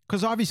where,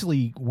 because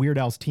obviously Weird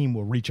Al's team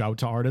will reach out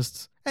to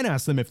artists and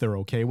ask them if they're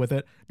okay with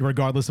it,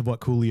 regardless of what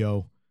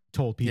Coolio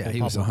told people. Yeah,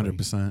 he was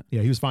 100%.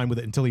 Yeah, he was fine with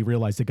it until he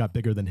realized it got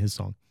bigger than his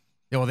song.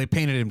 Yeah, well, they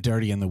painted him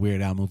dirty in the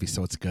Weird Al movie,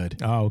 so it's good.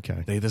 Oh,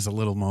 okay. There's a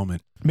little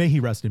moment. May he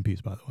rest in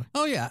peace, by the way.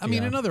 Oh, yeah. I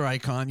mean, another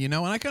icon, you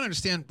know, and I can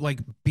understand, like,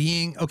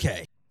 being,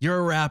 okay, you're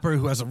a rapper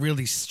who has a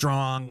really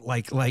strong,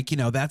 like you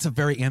know, that's a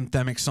very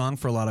anthemic song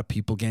for a lot of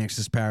people,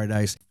 Gangsta's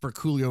Paradise. For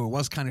Coolio, it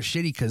was kind of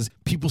shitty because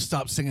people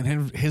stopped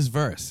singing his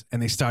verse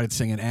and they started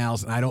singing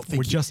Al's, and I don't think...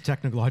 We're just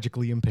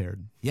technologically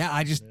impaired. Yeah,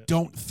 I just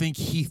don't think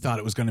he thought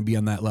it was going to be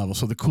on that level.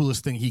 So the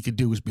coolest thing he could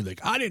do was be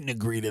like, I didn't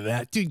agree to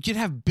that. Dude, you'd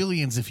have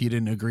billions if you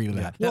didn't agree to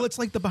that. Well, it's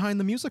like the behind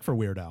the music for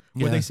Weird Al,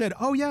 where Yeah. they said,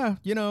 oh, yeah,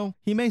 you know,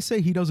 he may say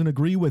he doesn't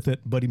agree with it,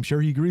 but I'm sure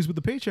he agrees with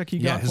the paycheck he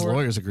got his for it.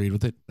 lawyers agreed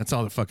with it. That's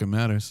all that fucking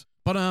matters.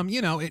 But,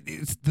 you know,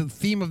 it's the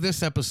theme of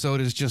this episode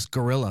is just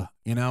gorilla,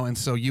 you know? And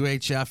so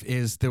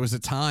UHF there was a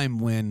time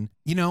when,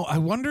 you know, I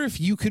wonder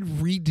if you could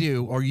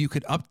redo or you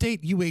could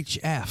update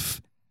UHF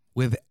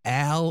with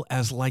Al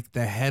as like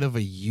the head of a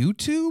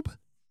YouTube?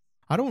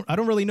 I don't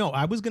really know.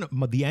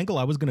 The angle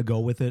I was gonna go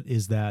with it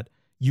is that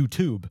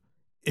YouTube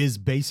is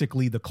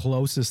basically the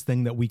closest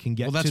thing that we can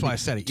get. Well, that's why I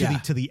said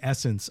it. To the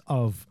essence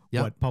of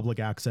what public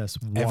access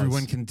was.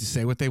 Everyone can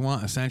say what they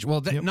want, essentially.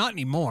 Well, not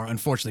anymore,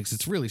 unfortunately, because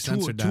it's really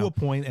censored now. To a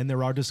point, and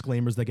there are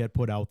disclaimers that get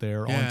put out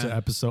there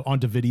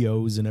onto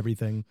videos and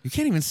everything. You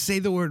can't even say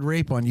the word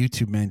rape on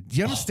YouTube, man. Do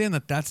you understand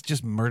that that's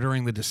just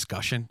murdering the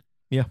discussion?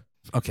 Yeah.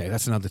 Okay,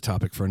 that's another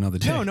topic for another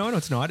day. No,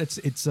 it's not.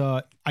 It's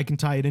I can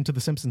tie it into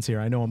The Simpsons here.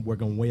 I know we're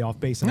going way off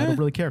base, and I don't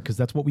really care because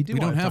that's what we do. We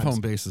don't have times.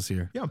 home bases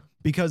here. Yeah,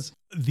 because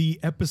the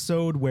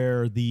episode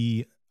where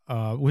the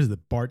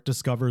Bart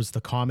discovers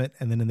the comet,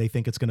 and then they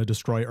think it's going to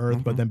destroy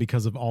Earth, but then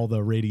because of all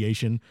the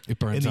radiation it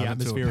burns in the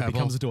atmosphere, it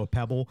becomes into a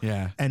pebble.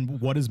 Yeah.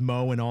 And what does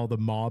Mo and all the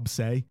mob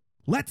say?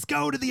 Let's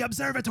go to the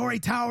observatory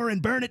tower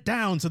and burn it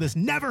down so this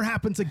never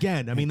happens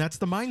again. I mean, that's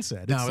the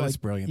mindset. No, that's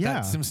brilliant.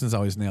 Yeah. Simpsons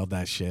always nailed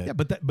that shit. Yeah,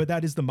 but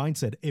that is the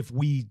mindset. If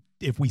we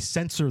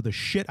censor the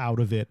shit out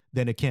of it,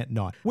 then it can't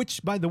not.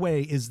 Which, by the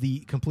way, is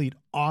the complete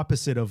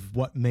opposite of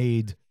what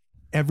made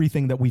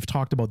everything that we've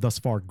talked about thus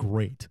far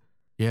great.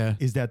 Yeah.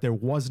 Is that there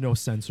was no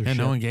censorship. And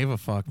no one gave a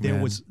fuck,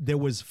 man. There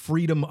was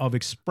freedom of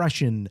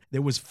expression.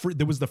 There was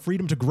the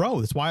freedom to grow.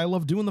 That's why I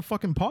love doing the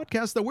fucking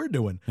podcast that we're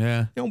doing.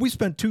 Yeah. You know, we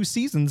spent 2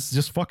 seasons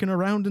just fucking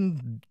around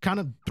and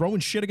kind of throwing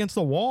shit against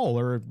the wall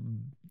or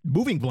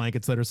moving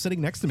blankets that are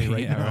sitting next to me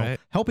right now,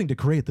 helping to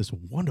create this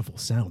wonderful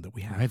sound that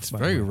we have. It's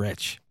very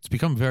rich. It's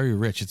become very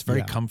rich. It's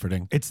very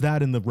comforting. It's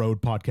that in the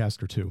Rode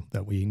Podcaster 2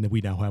 that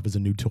we now have as a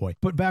new toy.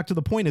 But back to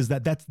the point is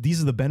that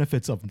these are the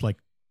benefits of like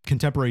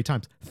contemporary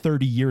times,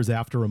 30 years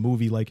after a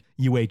movie like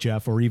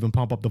UHF or even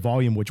Pump Up the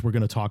Volume, which we're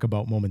going to talk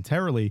about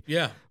momentarily.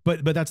 Yeah.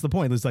 But that's the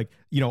point. It's like,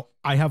 you know,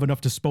 I have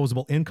enough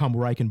disposable income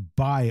where I can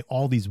buy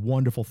all these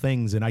wonderful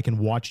things and I can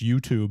watch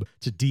YouTube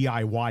to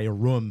DIY a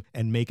room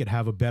and make it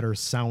have a better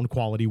sound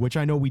quality, which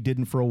I know we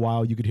didn't for a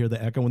while. You could hear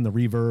the echo and the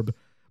reverb.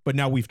 But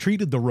now we've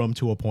treated the room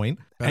to a point.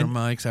 Better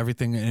mics,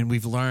 everything. And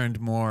we've learned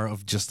more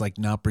of just like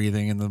not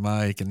breathing in the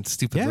mic and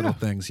stupid little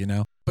things, you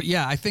know? But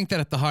yeah, I think that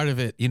at the heart of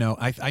it, you know,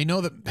 I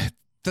know that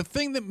the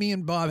thing that me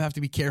and Bob have to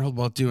be careful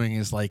about doing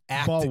is like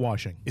ball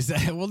washing. Is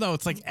that, well, no,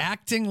 it's like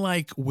acting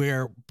like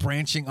we're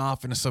branching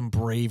off into some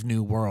brave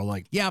new world.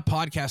 Like, yeah,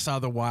 podcasts are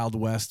the Wild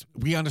West.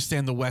 We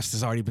understand the West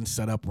has already been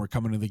set up. We're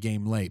coming to the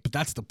game late. But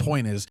that's the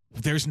point is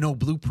there's no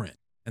blueprint.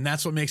 And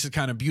that's what makes it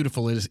kind of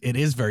beautiful is it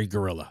is very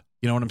guerrilla.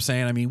 You know what I'm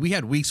saying? I mean, we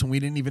had weeks when we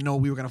didn't even know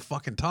what we were going to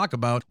fucking talk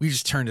about. We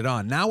just turned it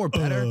on. Now we're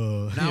better.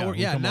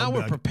 Now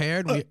we're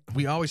prepared.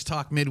 We always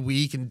talk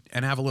midweek and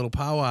have a little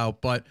powwow.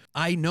 But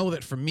I know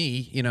that for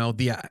me, you know,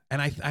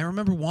 I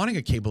remember wanting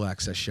a cable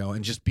access show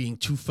and just being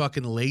too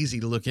fucking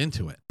lazy to look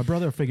into it. My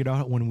brother figured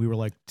out when we were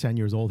like 10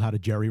 years old how to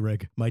jerry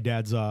rig my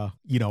dad's,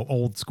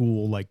 old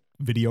school like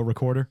video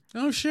recorder.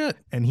 Oh, shit.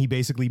 And he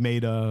basically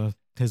made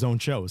his own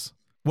shows.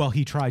 Well,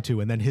 he tried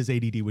to, and then his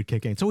ADD would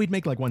kick in. So he'd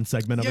make like one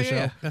segment of a show.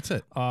 Yeah, that's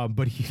it.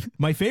 But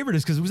my favorite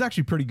is because it was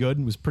actually pretty good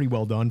and was pretty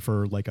well done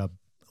for like a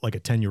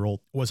 10-year-old.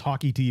 Was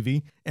hockey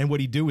TV, and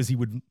what he'd do is he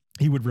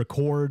would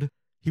record.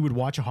 He would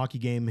watch a hockey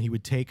game. He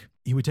would take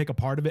a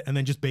part of it, and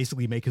then just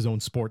basically make his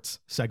own sports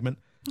segment.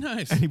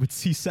 Nice. And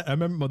I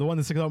remember the one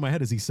that sticks out in my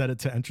head is he said it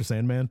to Enter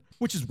Sandman,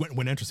 which is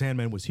when Enter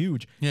Sandman was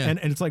huge. Yeah. And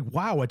it's like,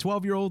 wow, a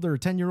 12-year-old or a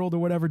 10-year-old or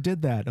whatever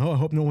did that. Oh, I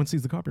hope no one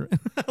sees the copyright.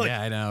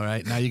 Yeah, I know,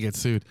 right? Now you get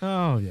sued.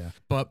 Oh, yeah.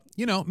 But,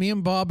 me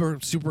and Bob are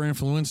super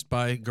influenced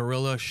by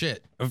guerrilla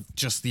shit of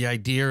just the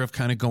idea of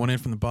kind of going in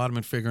from the bottom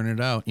and figuring it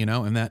out,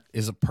 and that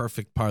is a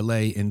perfect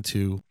parlay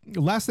into...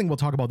 Last thing we'll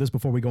talk about this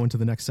before we go into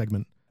the next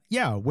segment.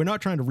 Yeah, we're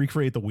not trying to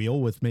recreate the wheel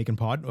with making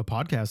a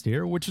podcast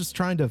here. We're just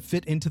trying to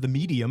fit into the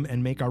medium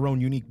and make our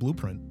own unique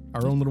blueprint,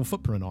 our own little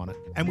footprint on it.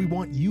 And we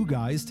want you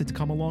guys to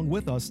come along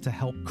with us to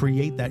help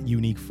create that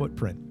unique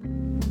footprint.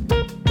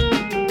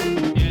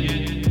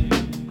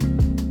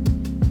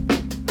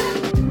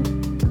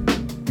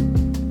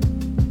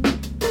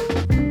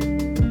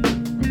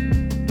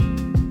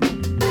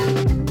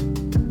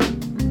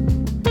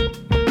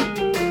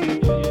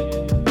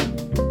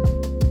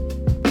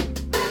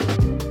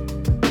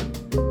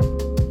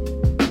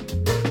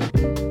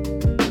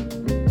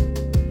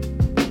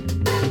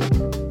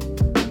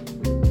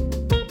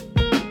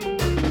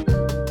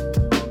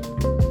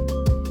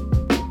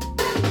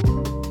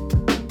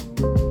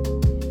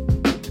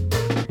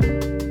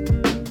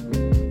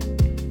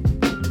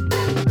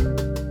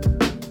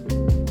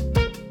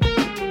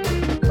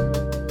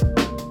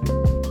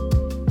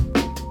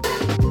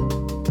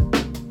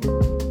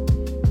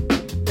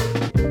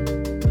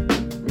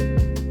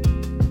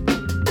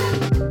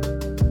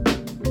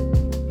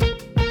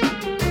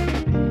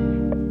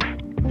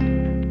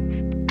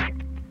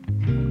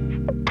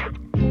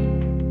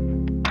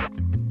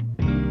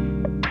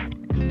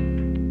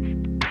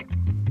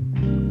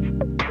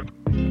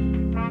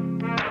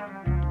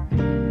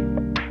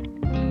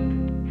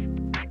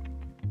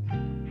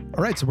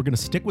 All right, so we're going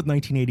to stick with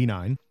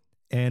 1989,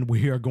 and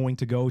we are going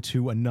to go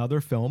to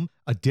another film,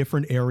 a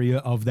different area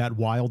of that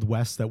Wild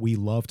West that we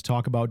love to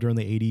talk about during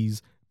the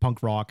 80s,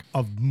 punk rock,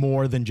 of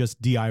more than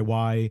just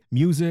DIY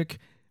music.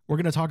 We're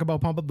going to talk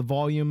about Pump Up the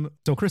Volume.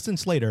 So Christian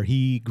Slater,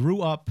 he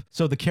grew up.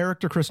 So the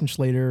character Christian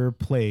Slater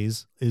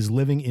plays is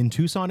living in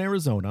Tucson,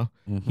 Arizona.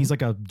 Mm-hmm. He's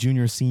like a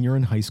junior, senior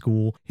in high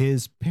school.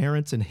 His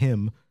parents and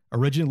him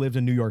originally lived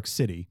in New York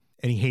City,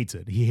 and he hates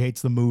it. He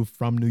hates the move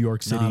from New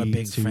York City. Not a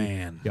big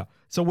fan. Yeah.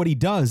 So what he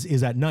does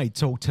is at night,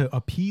 so to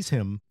appease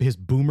him, his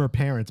boomer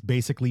parents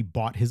basically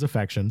bought his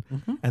affection,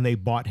 and they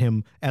bought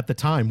him at the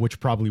time, which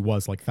probably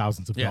was like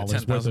thousands of dollars.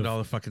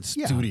 $10,000 fucking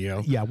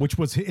studio. Yeah, which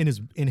was in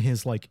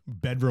his like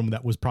bedroom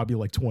that was probably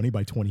like 20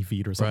 by 20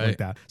 feet or something like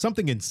that.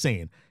 Something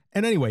insane.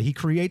 And anyway, he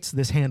creates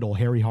this handle,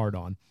 Harry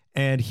Hard-On,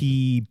 and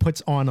he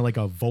puts on like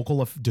a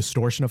vocal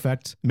distortion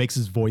effect, makes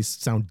his voice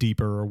sound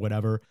deeper or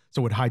whatever,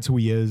 so it hides who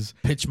he is.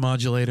 Pitch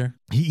modulator.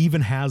 He even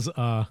has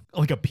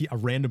like a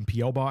random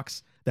P.O.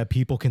 box that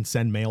people can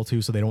send mail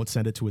to so they don't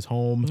send it to his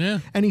home. Yeah.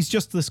 And he's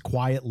just this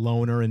quiet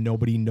loner and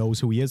nobody knows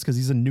who he is because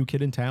he's a new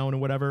kid in town or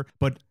whatever.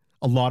 But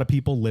a lot of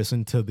people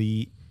listen to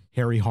the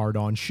Harry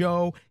Hard-On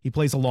show. He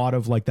plays a lot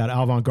of like that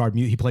avant-garde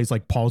music. He plays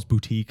like Paul's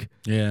Boutique.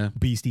 Yeah.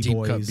 Beastie Deep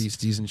Boys. cut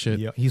Beasties and shit.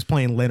 Yeah. He's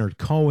playing Leonard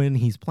Cohen.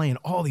 He's playing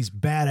all these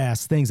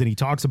badass things and he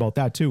talks about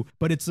that too.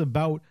 But it's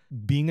about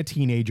being a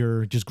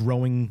teenager, just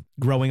growing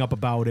up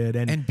about it.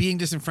 And being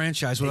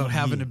disenfranchised without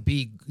having to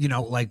be,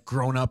 like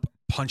grown up,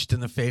 punched in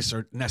the face,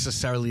 or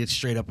necessarily it's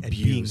straight up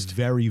abused. Being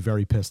very,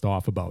 very pissed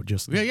off about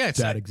just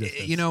that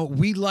existence.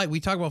 We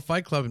talk about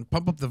Fight Club, and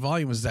Pump Up the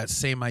Volume is that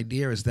same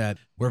idea, is that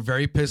we're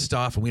very pissed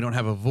off and we don't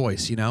have a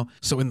voice,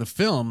 So in the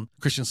film,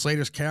 Christian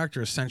Slater's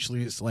character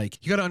essentially is like,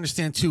 you got to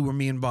understand too where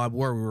me and Bob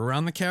were. We were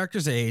around the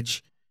character's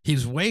age.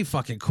 He's way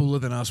fucking cooler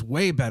than us,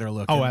 way better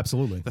looking. Oh,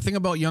 absolutely. The thing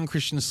about young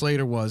Christian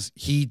Slater was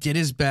he did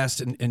his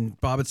best,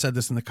 and Bob had said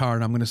this in the car,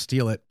 and I'm going to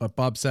steal it, but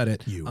Bob said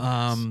it.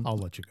 I'll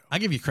let you go. I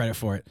give you credit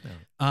for it.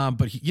 Yeah.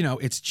 But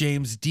it's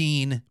James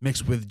Dean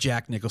mixed with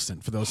Jack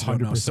Nicholson, for those who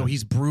don't know. So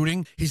he's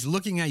brooding. He's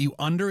looking at you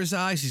under his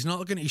eyes. He's not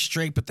looking at you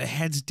straight, but the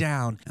head's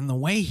down. And the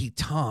way he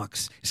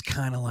talks is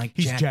kind of like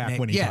he's Jack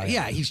when he's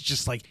Yeah. He's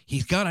just like,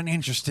 he's got an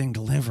interesting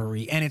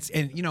delivery. And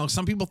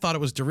some people thought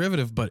it was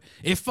derivative, but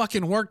it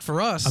fucking worked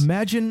for us.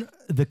 Imagine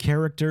the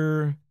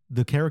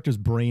character's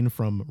brain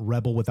from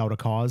Rebel Without a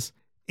Cause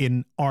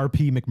in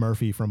R.P.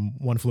 McMurphy from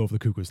One Flew Over the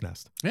Cuckoo's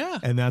Nest. Yeah.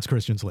 And that's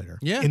Christian Slater.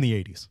 Yeah. In the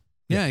 80s.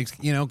 Yeah, he's,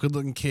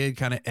 good-looking kid,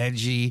 kind of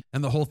edgy.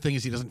 And the whole thing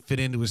is he doesn't fit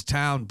into his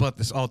town, but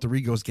this alter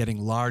ego is getting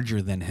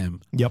larger than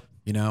him. Yep.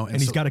 And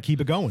he's got to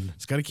keep it going.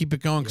 He's got to keep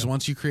it going, because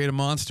once you create a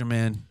monster,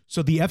 man.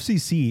 So the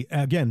FCC,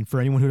 again, for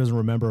anyone who doesn't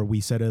remember,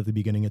 we said it at the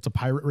beginning, it's a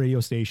pirate radio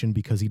station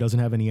because he doesn't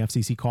have any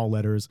FCC call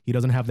letters. He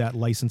doesn't have that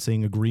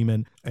licensing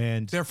agreement.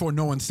 And therefore,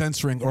 no one's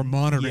censoring or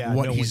monitoring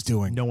what he's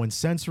doing. No one's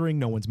censoring,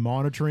 no one's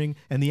monitoring.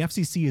 And the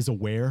FCC is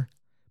aware,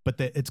 but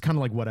it's kind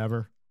of like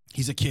whatever.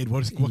 He's a kid.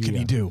 What can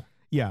he do?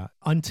 Yeah,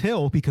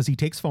 because he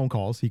takes phone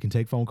calls. He can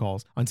take phone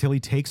calls until he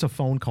takes a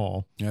phone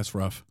call. Yeah, that's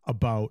rough.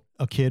 About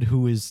a kid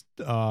who is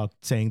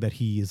saying that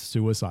he is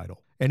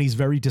suicidal. And he's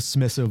very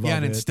dismissive Yeah, of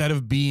and it. instead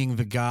of being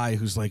the guy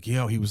who's like,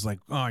 yo, he was like,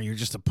 oh, you're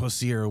just a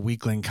pussy or a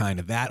weakling kind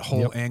of, that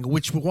whole angle,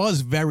 which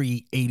was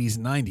very 80s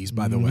and 90s,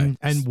 by the way.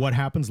 And what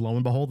happens, lo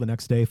and behold, the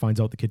next day finds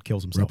out the kid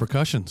kills himself.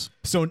 Repercussions.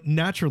 So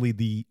naturally,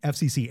 the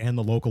FCC and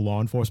the local law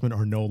enforcement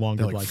are no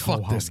longer They're like, fuck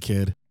ho-hum. this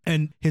kid.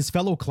 And his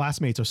fellow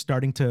classmates are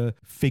starting to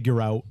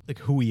figure out like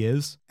who he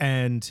is.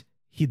 And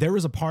there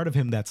is a part of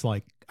him that's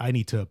like, I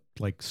need to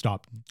like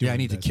stop doing Yeah, I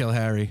need this. to kill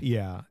Harry.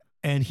 Yeah.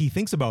 And he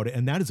thinks about it.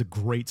 And that is a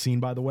great scene,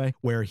 by the way,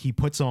 where he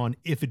puts on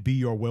If It Be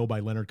Your Will by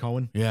Leonard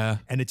Cohen. Yeah.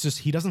 And it's just,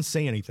 he doesn't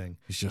say anything.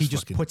 He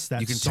just fucking, puts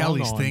that you can song tell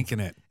he's on, thinking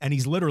it. And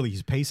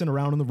he's pacing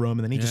around in the room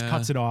and then he just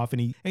cuts it off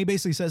and he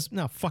basically says,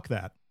 no, fuck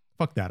that.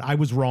 Fuck that. I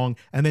was wrong.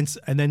 And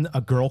then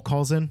a girl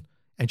calls in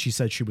and she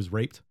said she was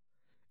raped.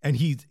 And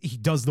he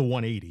does the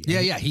 180.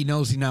 Yeah. He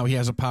knows now he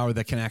has a power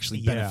that can actually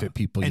benefit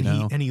people, and you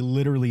know? he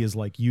literally is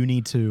like, you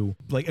need to,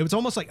 like, it's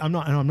almost like, I'm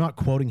not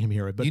quoting him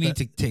here, but you need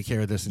to take care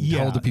of this and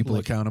hold the people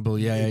accountable.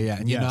 Yeah.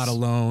 And you're not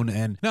alone.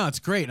 And no, it's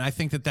great. And I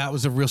think that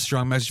was a real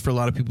strong message for a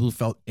lot of people who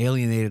felt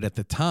alienated at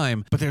the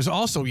time. But there's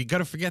also, you got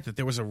to forget that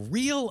there was a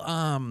real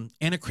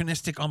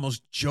anachronistic,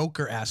 almost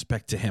Joker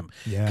aspect to him.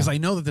 Yeah. Because I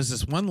know that there's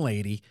this one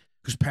lady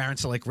whose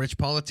parents are like rich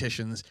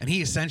politicians, and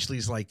he essentially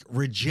is like,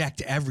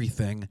 reject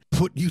everything,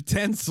 put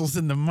utensils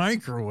in the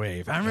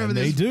microwave. I remember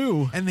they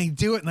do. And they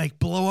do it and like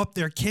blow up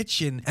their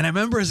kitchen. And I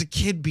remember as a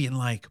kid being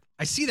like,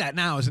 I see that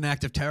now as an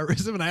act of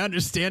terrorism, and I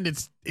understand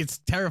it's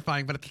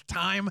terrifying, but at the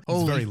time,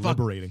 It's very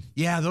liberating.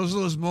 Yeah, those are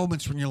those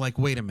moments when you're like,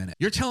 wait a minute.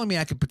 You're telling me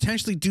I could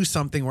potentially do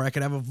something where I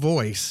could have a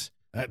voice.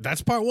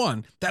 That's part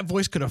one. That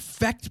voice could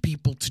affect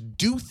people to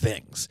do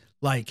things.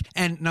 Like,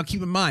 and now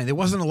keep in mind, there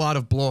wasn't a lot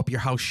of blow up your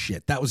house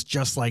shit. That was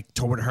just like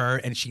toward her,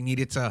 and she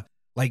needed to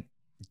like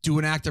do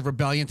an act of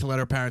rebellion to let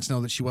her parents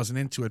know that she wasn't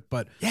into it.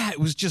 But yeah, it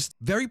was just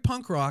very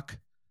punk rock,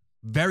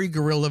 very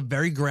guerrilla,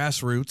 very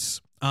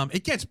grassroots.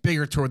 It gets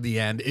bigger toward the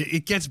end.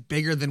 It gets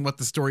bigger than what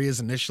the story is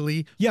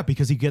initially. Yeah,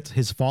 because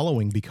his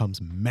following becomes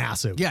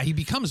massive. Yeah, he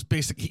becomes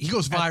he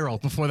goes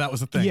viral before that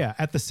was a thing. Yeah,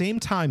 at the same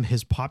time,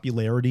 his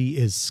popularity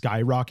is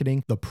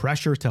skyrocketing. The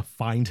pressure to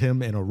find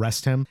him and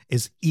arrest him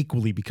is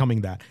equally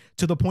becoming that,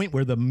 to the point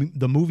where the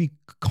movie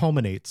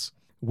culminates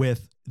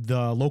with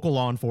the local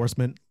law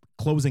enforcement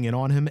closing in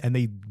on him, and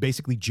they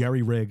basically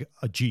jerry-rig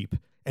a Jeep.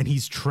 And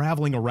he's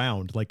traveling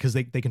around, like, because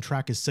they can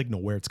track his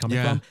signal where it's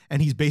coming from.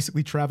 And he's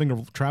basically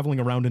traveling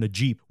around in a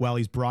Jeep while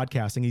he's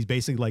broadcasting. He's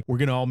basically like, we're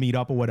going to all meet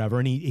up or whatever.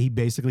 And he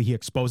basically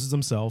exposes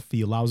himself.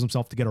 He allows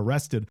himself to get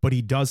arrested. But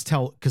he does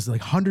tell, because like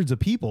hundreds of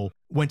people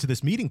went to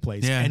this meeting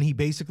place. Yeah. And he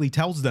basically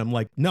tells them,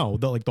 like, no,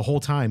 the whole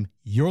time,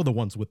 you're the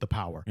ones with the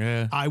power.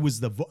 Yeah. I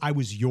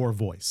was your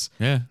voice.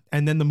 Yeah.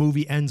 And then the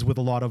movie ends with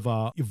a lot of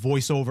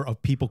voiceover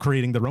of people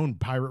creating their own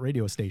pirate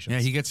radio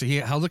stations. Yeah, he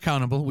held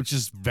accountable, which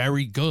is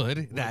very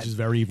good. Which is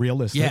very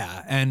realistic.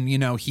 Yeah, and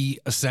he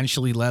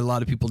essentially let a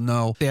lot of people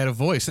know they had a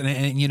voice.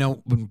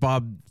 And when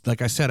Bob,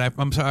 like I said,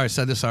 I'm sorry I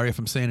said this, sorry if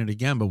I'm saying it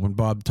again, but when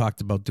Bob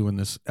talked about doing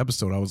this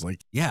episode, I was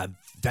like, yeah,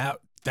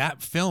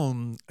 that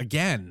film,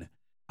 again,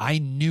 I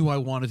knew I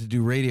wanted to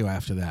do radio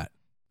after that.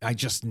 I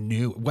just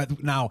knew.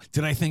 Now,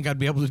 did I think I'd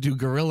be able to do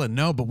guerrilla?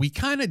 No, but we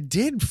kind of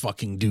did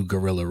fucking do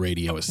guerrilla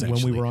radio,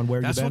 essentially. When we were on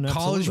Where You That's Been, what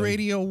college absolutely.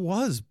 radio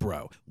was,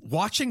 bro.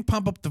 Watching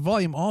Pump Up the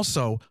Volume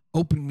also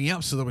opened me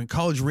up so that when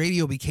college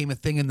radio became a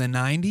thing in the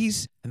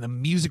 90s and the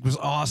music was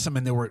awesome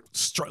and there were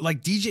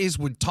like DJs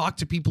would talk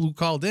to people who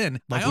called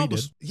in. Like we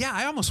did. Yeah,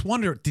 I almost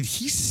wonder, did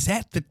he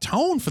set the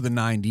tone for the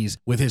 90s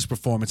with his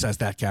performance as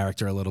that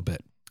character a little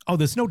bit? Oh,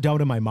 there's no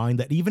doubt in my mind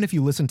that even if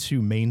you listen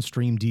to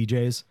mainstream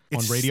DJs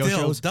on radio still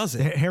shows, does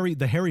it.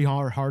 the Harry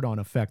Hard-on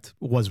effect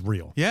was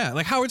real. Yeah,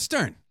 like Howard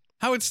Stern.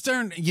 Howard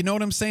Stern, you know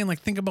what I'm saying? Like,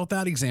 think about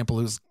that example.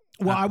 It was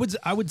Well,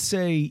 I would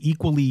say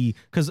equally,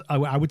 because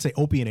I would say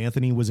Opie and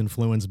Anthony was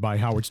influenced by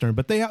Howard Stern,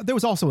 but there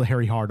was also a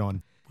Harry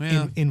Hard-on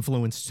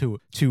influence to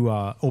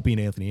Opie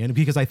and Anthony, and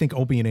because I think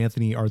Opie and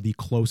Anthony are the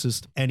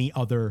closest any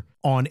other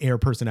on-air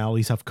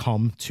personalities have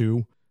come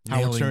to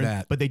Howard Stern,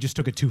 that. but they just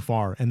took it too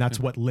far, and that's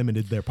what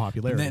limited their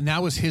popularity. And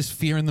that was his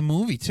fear in the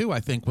movie, too, I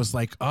think, was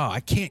like, oh, I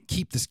can't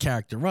keep this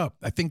character up.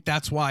 I think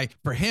that's why,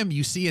 for him,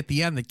 you see at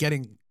the end that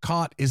getting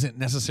caught isn't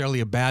necessarily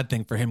a bad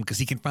thing for him because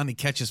he can finally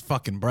catch his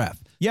fucking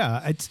breath.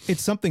 Yeah,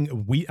 it's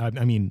something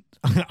I mean,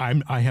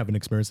 I haven't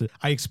experienced it.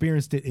 I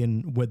experienced it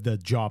with the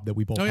job that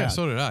we both had. Oh, yeah,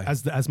 so did I.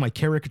 As my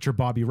caricature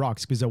Bobby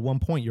Rocks, because at one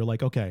point you're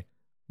like, okay,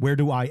 where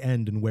do I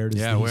end and where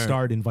does he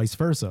start and vice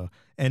versa?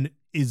 And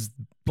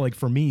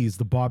for me, is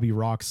the Bobby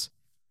Rocks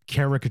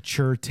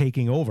caricature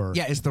taking over?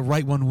 Yeah, is the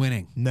right one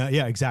winning? No,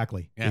 yeah,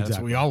 exactly. Yeah, that's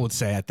what we all would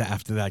say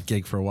after that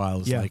gig for a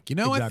while. It's like,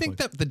 I think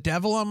that the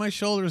devil on my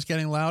shoulder is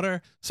getting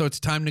louder, so it's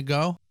time to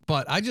go.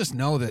 But I just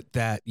know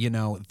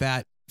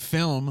that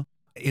film,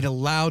 it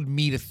allowed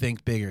me to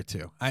think bigger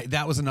too.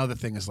 That was another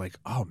thing, is like,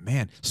 oh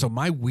man, so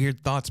my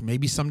weird thoughts,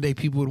 maybe someday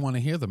people would want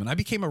to hear them. And I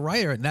became a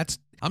writer, and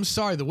I'm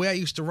sorry, the way I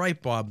used to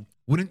write, Bob,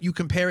 wouldn't you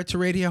compare it to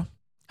radio?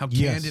 How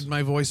candid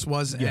my voice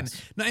was.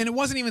 Yes. And it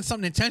wasn't even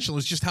something intentional. It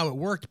was just how it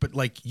worked. But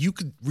like, you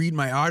could read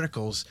my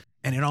articles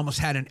and it almost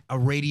had a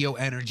radio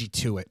energy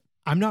to it.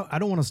 I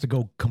don't want us to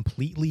go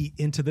completely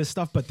into this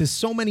stuff, but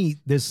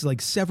there's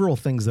like several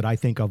things that I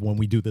think of when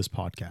we do this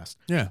podcast.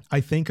 Yeah.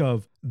 I think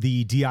of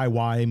the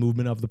DIY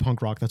movement of the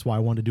punk rock. That's why I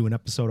wanted to do an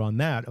episode on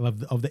that of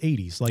the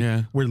 80s.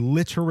 Like where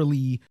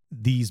literally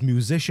these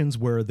musicians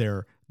were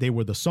they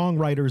were the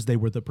songwriters, they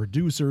were the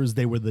producers,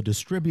 they were the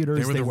distributors,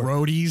 they were the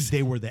roadies,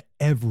 they were the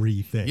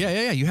everything.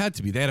 Yeah. You had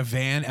to be. They had a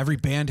van. Every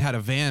band had a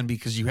van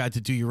because you had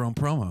to do your own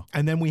promo.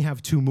 And then we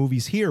have 2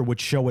 movies here which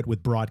show it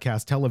with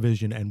broadcast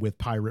television and with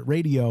pirate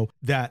radio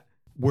that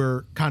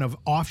were kind of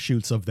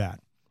offshoots of that.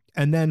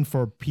 And then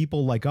for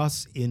people like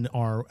us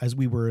as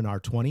we were in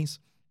our 20s,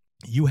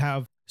 you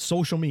have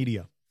social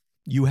media,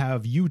 you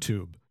have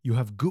YouTube, you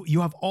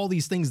have all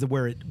these things that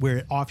where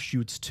it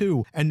offshoots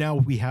too, and now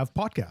we have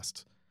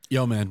podcasts.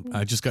 Yo, man,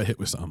 I just got hit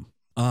with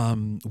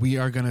something. We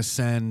are gonna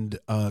send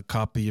a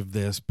copy of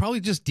this,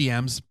 probably just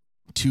DMs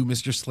to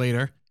Mr.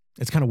 Slater.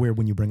 It's kind of weird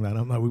when you bring that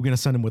up. Are we gonna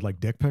send him with like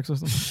dick pics or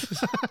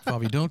something?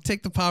 Bobby, don't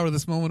take the power of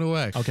this moment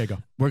away. Okay, go.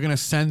 We're gonna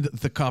send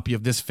the copy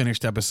of this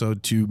finished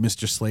episode to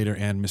Mr. Slater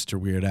and Mr.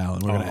 Weird Al,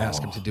 and we're gonna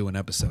ask him to do an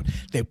episode.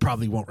 They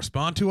probably won't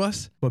respond to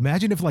us. But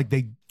imagine if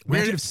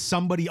if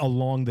somebody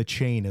along the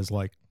chain is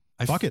like,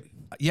 fuck it.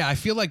 Yeah, I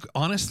feel like,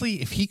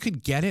 honestly, if he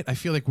could get it, I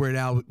feel like Weird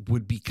Al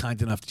would be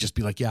kind enough to just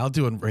be like, yeah, I'll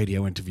do a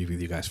radio interview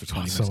with you guys for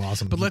 20 minutes. So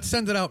awesome. But let's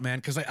send it out, man,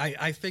 because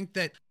I think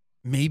that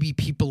maybe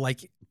people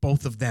like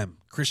both of them,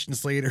 Christian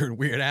Slater and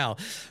Weird Al,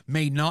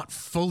 may not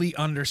fully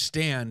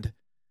understand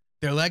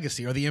their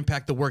legacy or the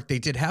impact the work they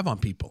did have on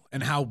people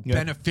and how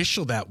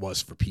beneficial that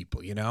was for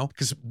people, you know?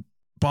 Because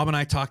Bob and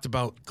I talked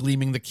about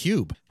Gleaming the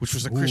Cube, which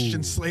was a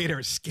Christian Slater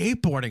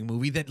skateboarding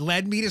movie that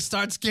led me to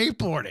start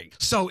skateboarding.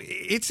 So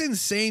it's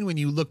insane when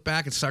you look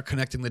back and start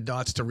connecting the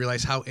dots to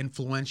realize how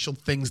influential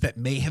things that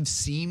may have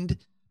seemed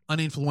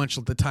uninfluential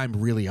at the time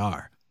really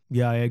are.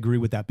 Yeah, I agree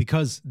with that,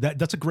 because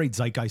that's a great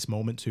zeitgeist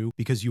moment too,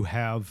 because you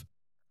have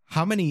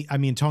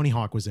Tony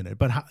Hawk was in it,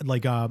 but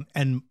Mike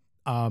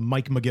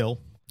McGill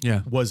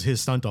was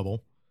his stunt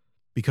double,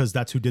 because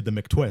that's who did the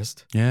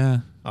McTwist. Yeah.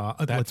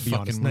 Let's be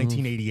honest,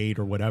 1988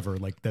 or whatever.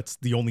 Like, that's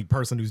the only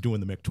person who's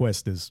doing the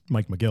McTwist is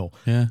Mike McGill.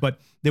 Yeah.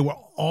 But there were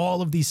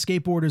all of these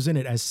skateboarders in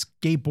it as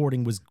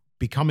skateboarding was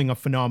becoming a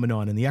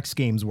phenomenon and the X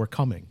Games were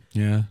coming.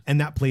 Yeah.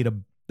 And that played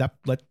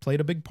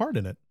a big part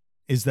in it.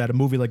 Is that a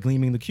movie like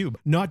Gleaming the Cube?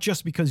 Not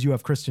just because you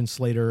have Christian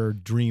Slater,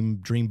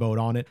 Dreamboat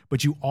on it,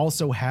 but you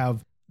also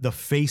have the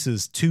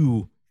faces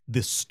to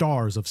the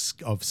stars of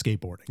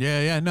skateboarding.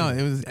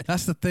 No,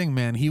 that's the thing,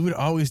 man. He would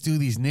always do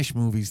these niche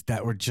movies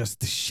that were just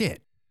the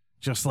shit,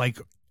 just like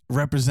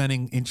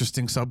representing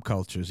interesting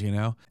subcultures, you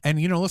know. And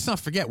let's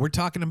not forget,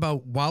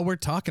 while we're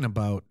talking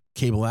about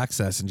cable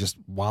access and just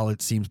while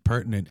it seems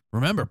pertinent,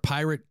 remember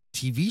pirate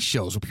TV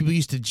shows where people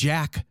used to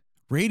jack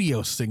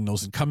radio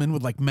signals and come in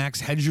with like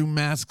Max Headroom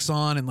masks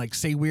on and like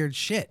say weird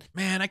shit.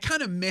 Man, I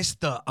kind of miss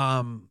the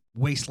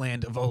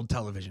wasteland of old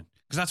television,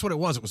 because that's what it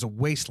was. It was a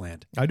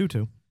wasteland. I do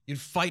too. You'd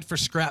fight for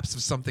scraps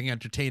of something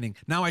entertaining.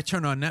 Now I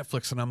turn on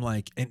Netflix and I'm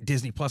like, and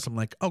Disney Plus, I'm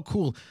like, oh,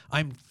 cool.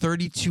 I'm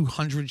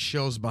 3,200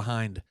 shows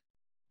behind.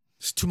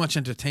 It's too much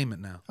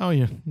entertainment now. Oh,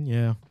 yeah.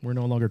 Yeah. We're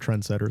no longer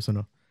trendsetters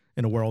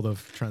in a world of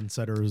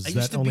trendsetters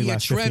that only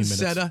last 15 minutes. I used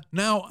to be a trendsetter.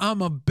 Now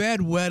I'm a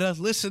bedwetter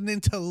listening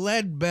to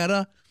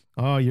Ledbetter.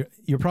 Oh,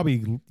 you're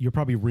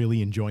probably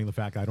really enjoying the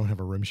fact that I don't have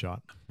a rim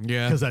shot.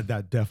 Yeah. Because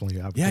that definitely.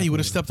 You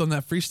would have stepped on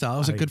that freestyle. It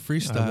was a good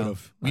freestyle.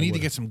 We need to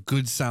get some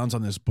good sounds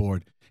on this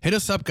board. Hit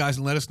us up, guys,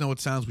 and let us know what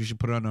sounds we should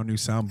put on our new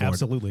soundboard.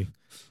 Absolutely.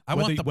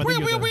 Whether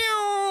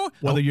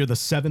Whether you're the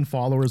 7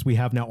 followers we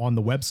have now on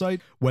the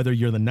website, whether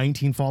you're the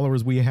 19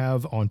 followers we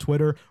have on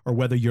Twitter, or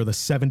whether you're the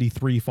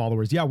 73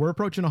 followers. Yeah, we're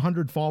approaching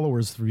 100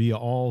 followers via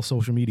all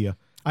social media.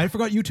 I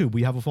forgot YouTube.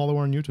 We have a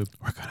follower on YouTube.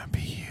 We're going to be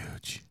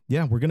huge.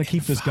 Yeah, we're going to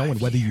keep this going.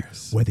 Whether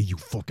you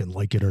fucking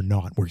like it or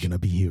not, we're going to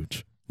be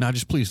huge. Now,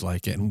 just please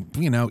like it.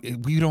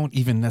 And, we don't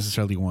even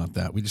necessarily want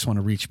that. We just want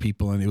to reach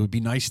people. And it would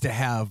be nice to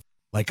have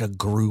like a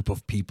group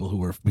of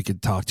people we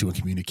could talk to and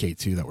communicate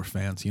to that were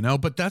fans,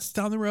 but that's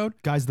down the road.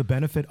 Guys, the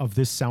benefit of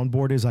this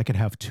soundboard is I could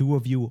have 2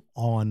 of you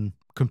on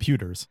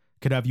computers,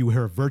 could have you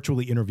here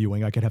virtually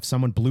interviewing. I could have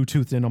someone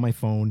Bluetoothed in on my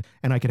phone,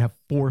 and I could have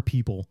 4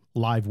 people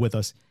live with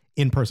us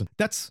in person.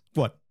 That's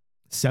what,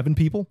 7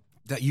 people?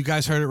 That you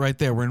guys heard it right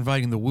there. We're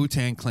inviting the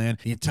Wu-Tang Clan,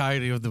 the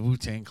entirety of the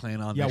Wu-Tang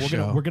Clan on this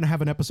show. We're gonna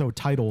have an episode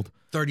titled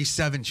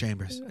 37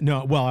 Chambers.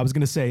 No, well, I was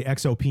gonna say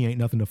XOP ain't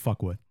nothing to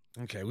fuck with.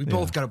 Okay, we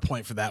both got a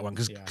point for that one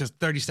because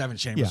 37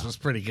 Chambers was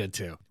pretty good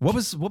too. What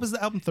was the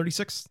album?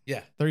 36?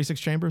 Yeah, 36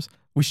 Chambers.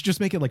 We should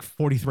just make it like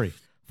 43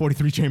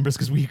 chambers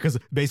because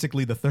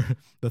basically the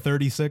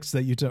 36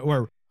 that you took.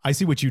 Or I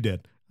see what you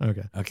did.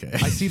 Okay.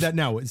 I see that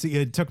now. See,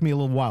 it took me a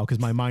little while because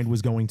my mind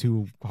was going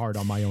too hard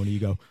on my own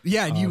ego.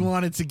 Yeah, and you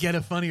wanted to get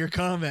a funnier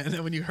comment, and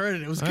then when you heard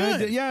it, it was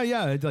good.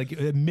 Yeah. Like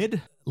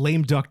mid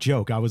lame duck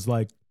joke, I was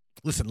like,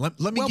 listen,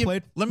 let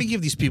me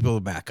give these people a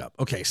backup.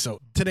 Okay,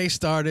 so today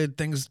started,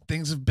 things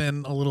have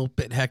been a little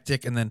bit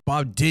hectic, and then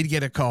Bob did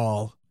get a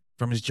call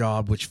from his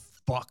job, which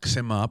fucks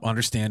him up,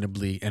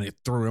 understandably, and it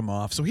threw him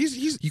off. So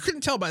he's you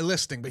couldn't tell by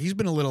listening, but he's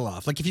been a little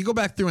off. Like if you go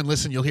back through and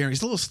listen, you'll hear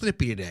he's a little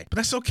snippy today, but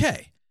that's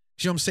okay.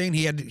 You know what I'm saying?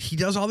 He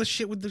does all this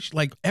shit with this.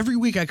 Like every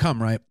week I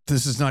come, right?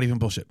 This is not even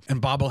bullshit.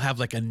 And Bob will have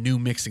like a new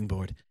mixing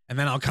board. And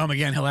then I'll come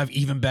again. He'll have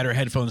even better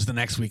headphones the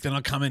next week. Then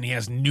I'll come in. He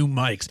has new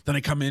mics. Then I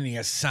come in. He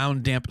has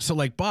sound damp. So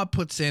like Bob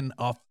puts in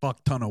a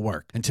fuck ton of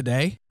work. And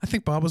today I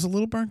think Bob was a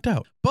little burnt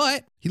out,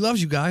 but he loves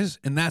you guys.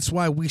 And that's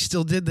why we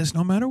still did this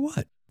no matter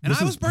what. And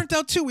I was burnt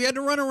out too. We had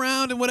to run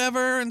around and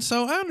whatever. And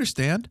so I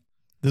understand.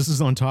 This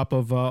is on top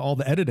of all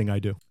the editing I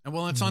do. And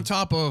well, it's on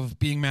top of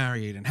being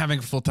married and having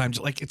a full-time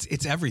job. Like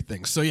it's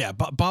everything. So yeah,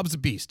 Bob's a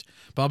beast.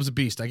 Bob's a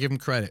beast. I give him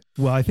credit.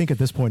 Well, I think at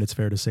this point it's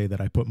fair to say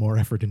that I put more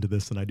effort into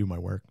this than I do my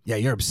work. Yeah,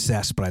 you're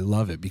obsessed, but I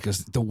love it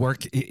because the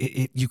work,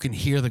 you can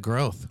hear the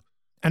growth.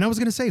 And I was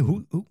going to say,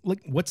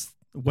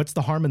 what's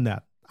the harm in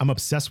that? I'm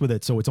obsessed with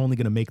it, so it's only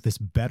going to make this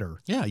better.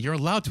 Yeah, you're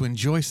allowed to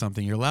enjoy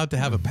something. You're allowed to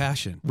have a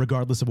passion.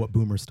 Regardless of what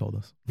boomers told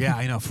us. Yeah,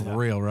 I know, for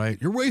real, right?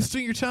 You're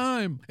wasting your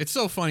time. It's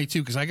so funny,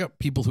 too, because I got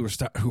people who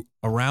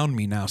around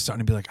me now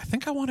starting to be like, I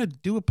think I want to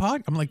do a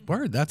pod. I'm like,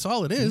 word, that's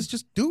all it is.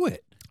 Just do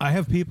it. I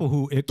have people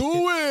who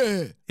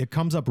it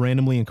comes up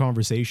randomly in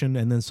conversation,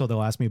 and then so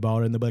they'll ask me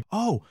about it, and they'll be like,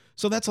 "Oh,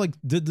 so that's like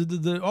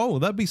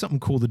that'd be something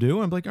cool to do."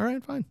 I'm like, "All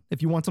right, fine.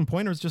 If you want some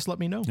pointers, just let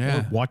me know.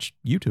 Yeah. Or watch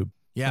YouTube."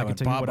 Yeah,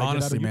 but Bob,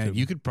 honestly, man,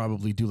 you could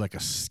probably do like a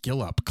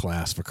skill up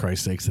class for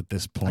Christ's sakes at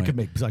this point.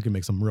 I could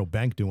make some real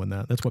bank doing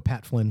that. That's what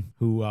Pat Flynn,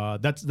 who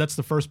that's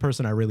the first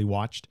person I really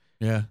watched.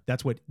 Yeah,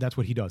 that's what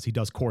he does. He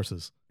does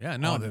courses. Yeah,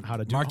 no, how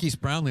to do Marquise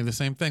Brownlee, the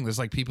same thing. There's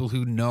like people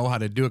who know how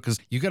to do it because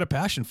you got a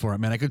passion for it,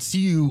 man. I could see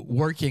you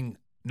working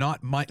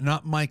not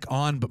mic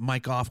on but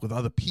mic off with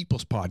other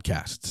people's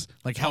podcasts,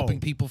 like helping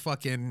people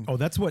fucking. Oh,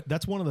 that's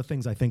one of the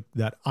things I think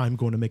that I'm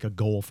going to make a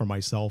goal for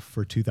myself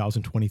for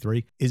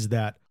 2023 is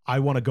that I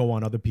want to go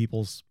on other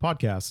people's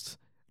podcasts,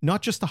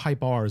 not just to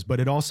hype ours, but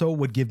it also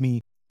would give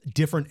me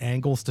different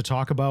angles to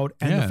talk about.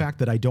 And the fact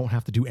that I don't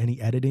have to do any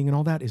editing and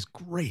all that is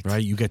great.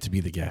 Right. You get to be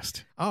the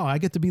guest. Oh, I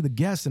get to be the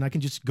guest and I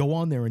can just go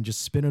on there and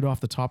just spin it off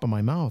the top of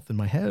my mouth and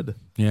my head.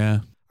 Yeah.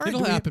 All right,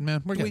 it'll happen,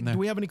 man. We're getting there. Do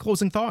we have any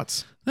closing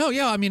thoughts? No,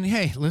 yeah. I mean,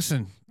 hey,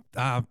 listen,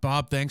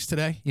 Bob, thanks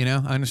today. You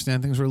know, I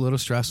understand things were a little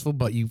stressful,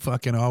 but you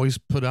fucking always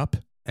put up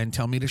and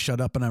tell me to shut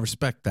up, and I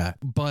respect that.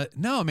 But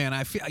no, man,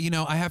 I feel,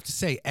 I have to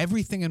say,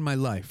 everything in my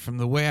life, from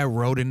the way I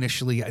wrote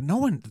initially,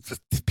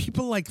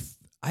 people like,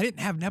 I didn't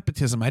have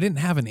nepotism. I didn't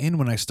have an in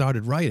when I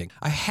started writing.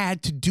 I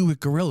had to do it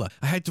guerrilla.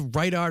 I had to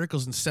write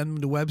articles and send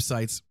them to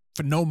websites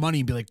for no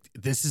money and be like,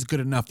 this is good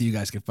enough that you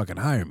guys can fucking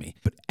hire me.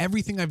 But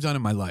everything I've done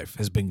in my life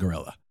has been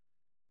guerrilla.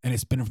 And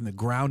it's been from the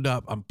ground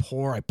up. I'm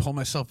poor. I pull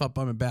myself up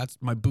on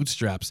my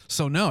bootstraps.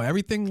 So no,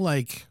 everything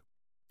like,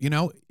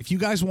 if you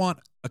guys want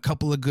a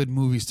couple of good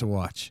movies to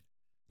watch,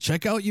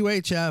 check out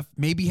UHF.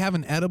 Maybe have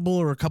an edible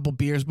or a couple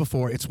beers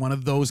before. It's one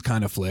of those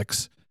kind of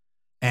flicks.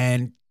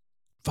 And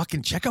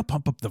fucking check out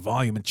Pump Up the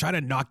Volume and try to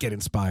not get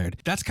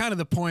inspired. That's kind of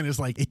the point, is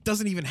like, it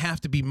doesn't even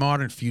have to be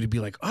modern for you to be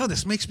like, oh,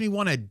 this makes me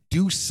want to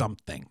do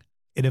something.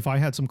 And if I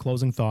had some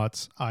closing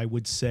thoughts, I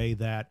would say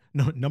that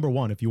number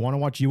one, if you want to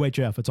watch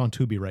UHF, it's on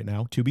Tubi right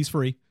now. Tubi's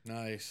free.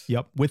 Nice.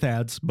 Yep, with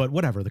ads, but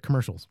whatever, the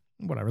commercials,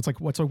 whatever. It's like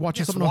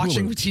watching something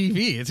watching on Hulu.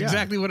 TV. It's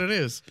exactly what it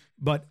is.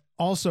 But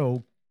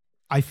also,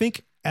 I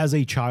think as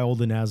a child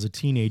and as a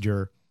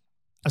teenager,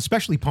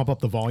 especially Pump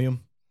Up the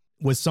Volume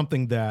was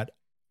something that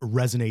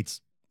resonates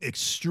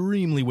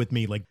extremely with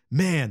me. Like,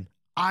 man,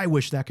 I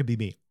wish that could be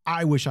me.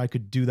 I wish I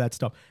could do that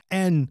stuff.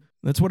 And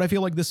that's what I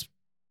feel like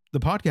the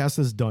podcast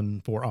has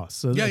done for us.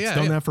 So it's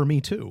done that for me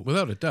too.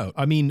 Without a doubt.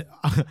 I mean,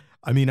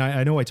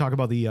 I know I talk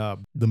about the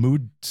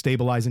mood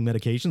stabilizing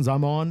medications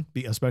I'm on,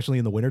 especially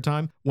in the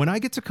wintertime. When I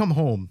get to come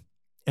home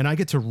and I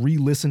get to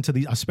re-listen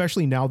to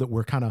especially now that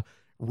we're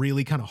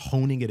really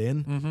honing it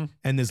in,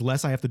 and there's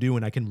less I have to do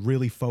and I can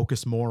really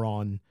focus more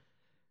on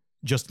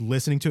just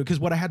listening to it. Because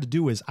what I had to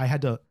do is I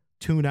had to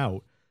tune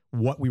out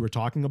what we were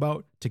talking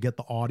about to get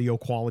the audio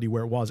quality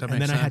where it was. And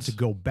then I had to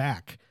go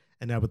back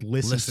and I would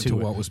listen to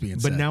what was being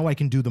said. But now I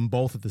can do them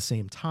both at the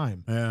same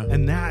time. Yeah.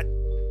 And that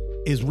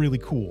is really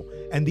cool.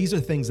 And these are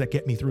things that are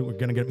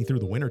going to get me through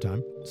the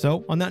wintertime.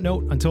 So on that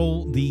note,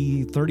 until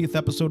the 30th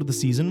episode of the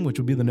season, which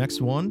will be the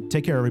next one,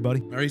 take care, everybody.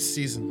 Merry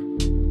season.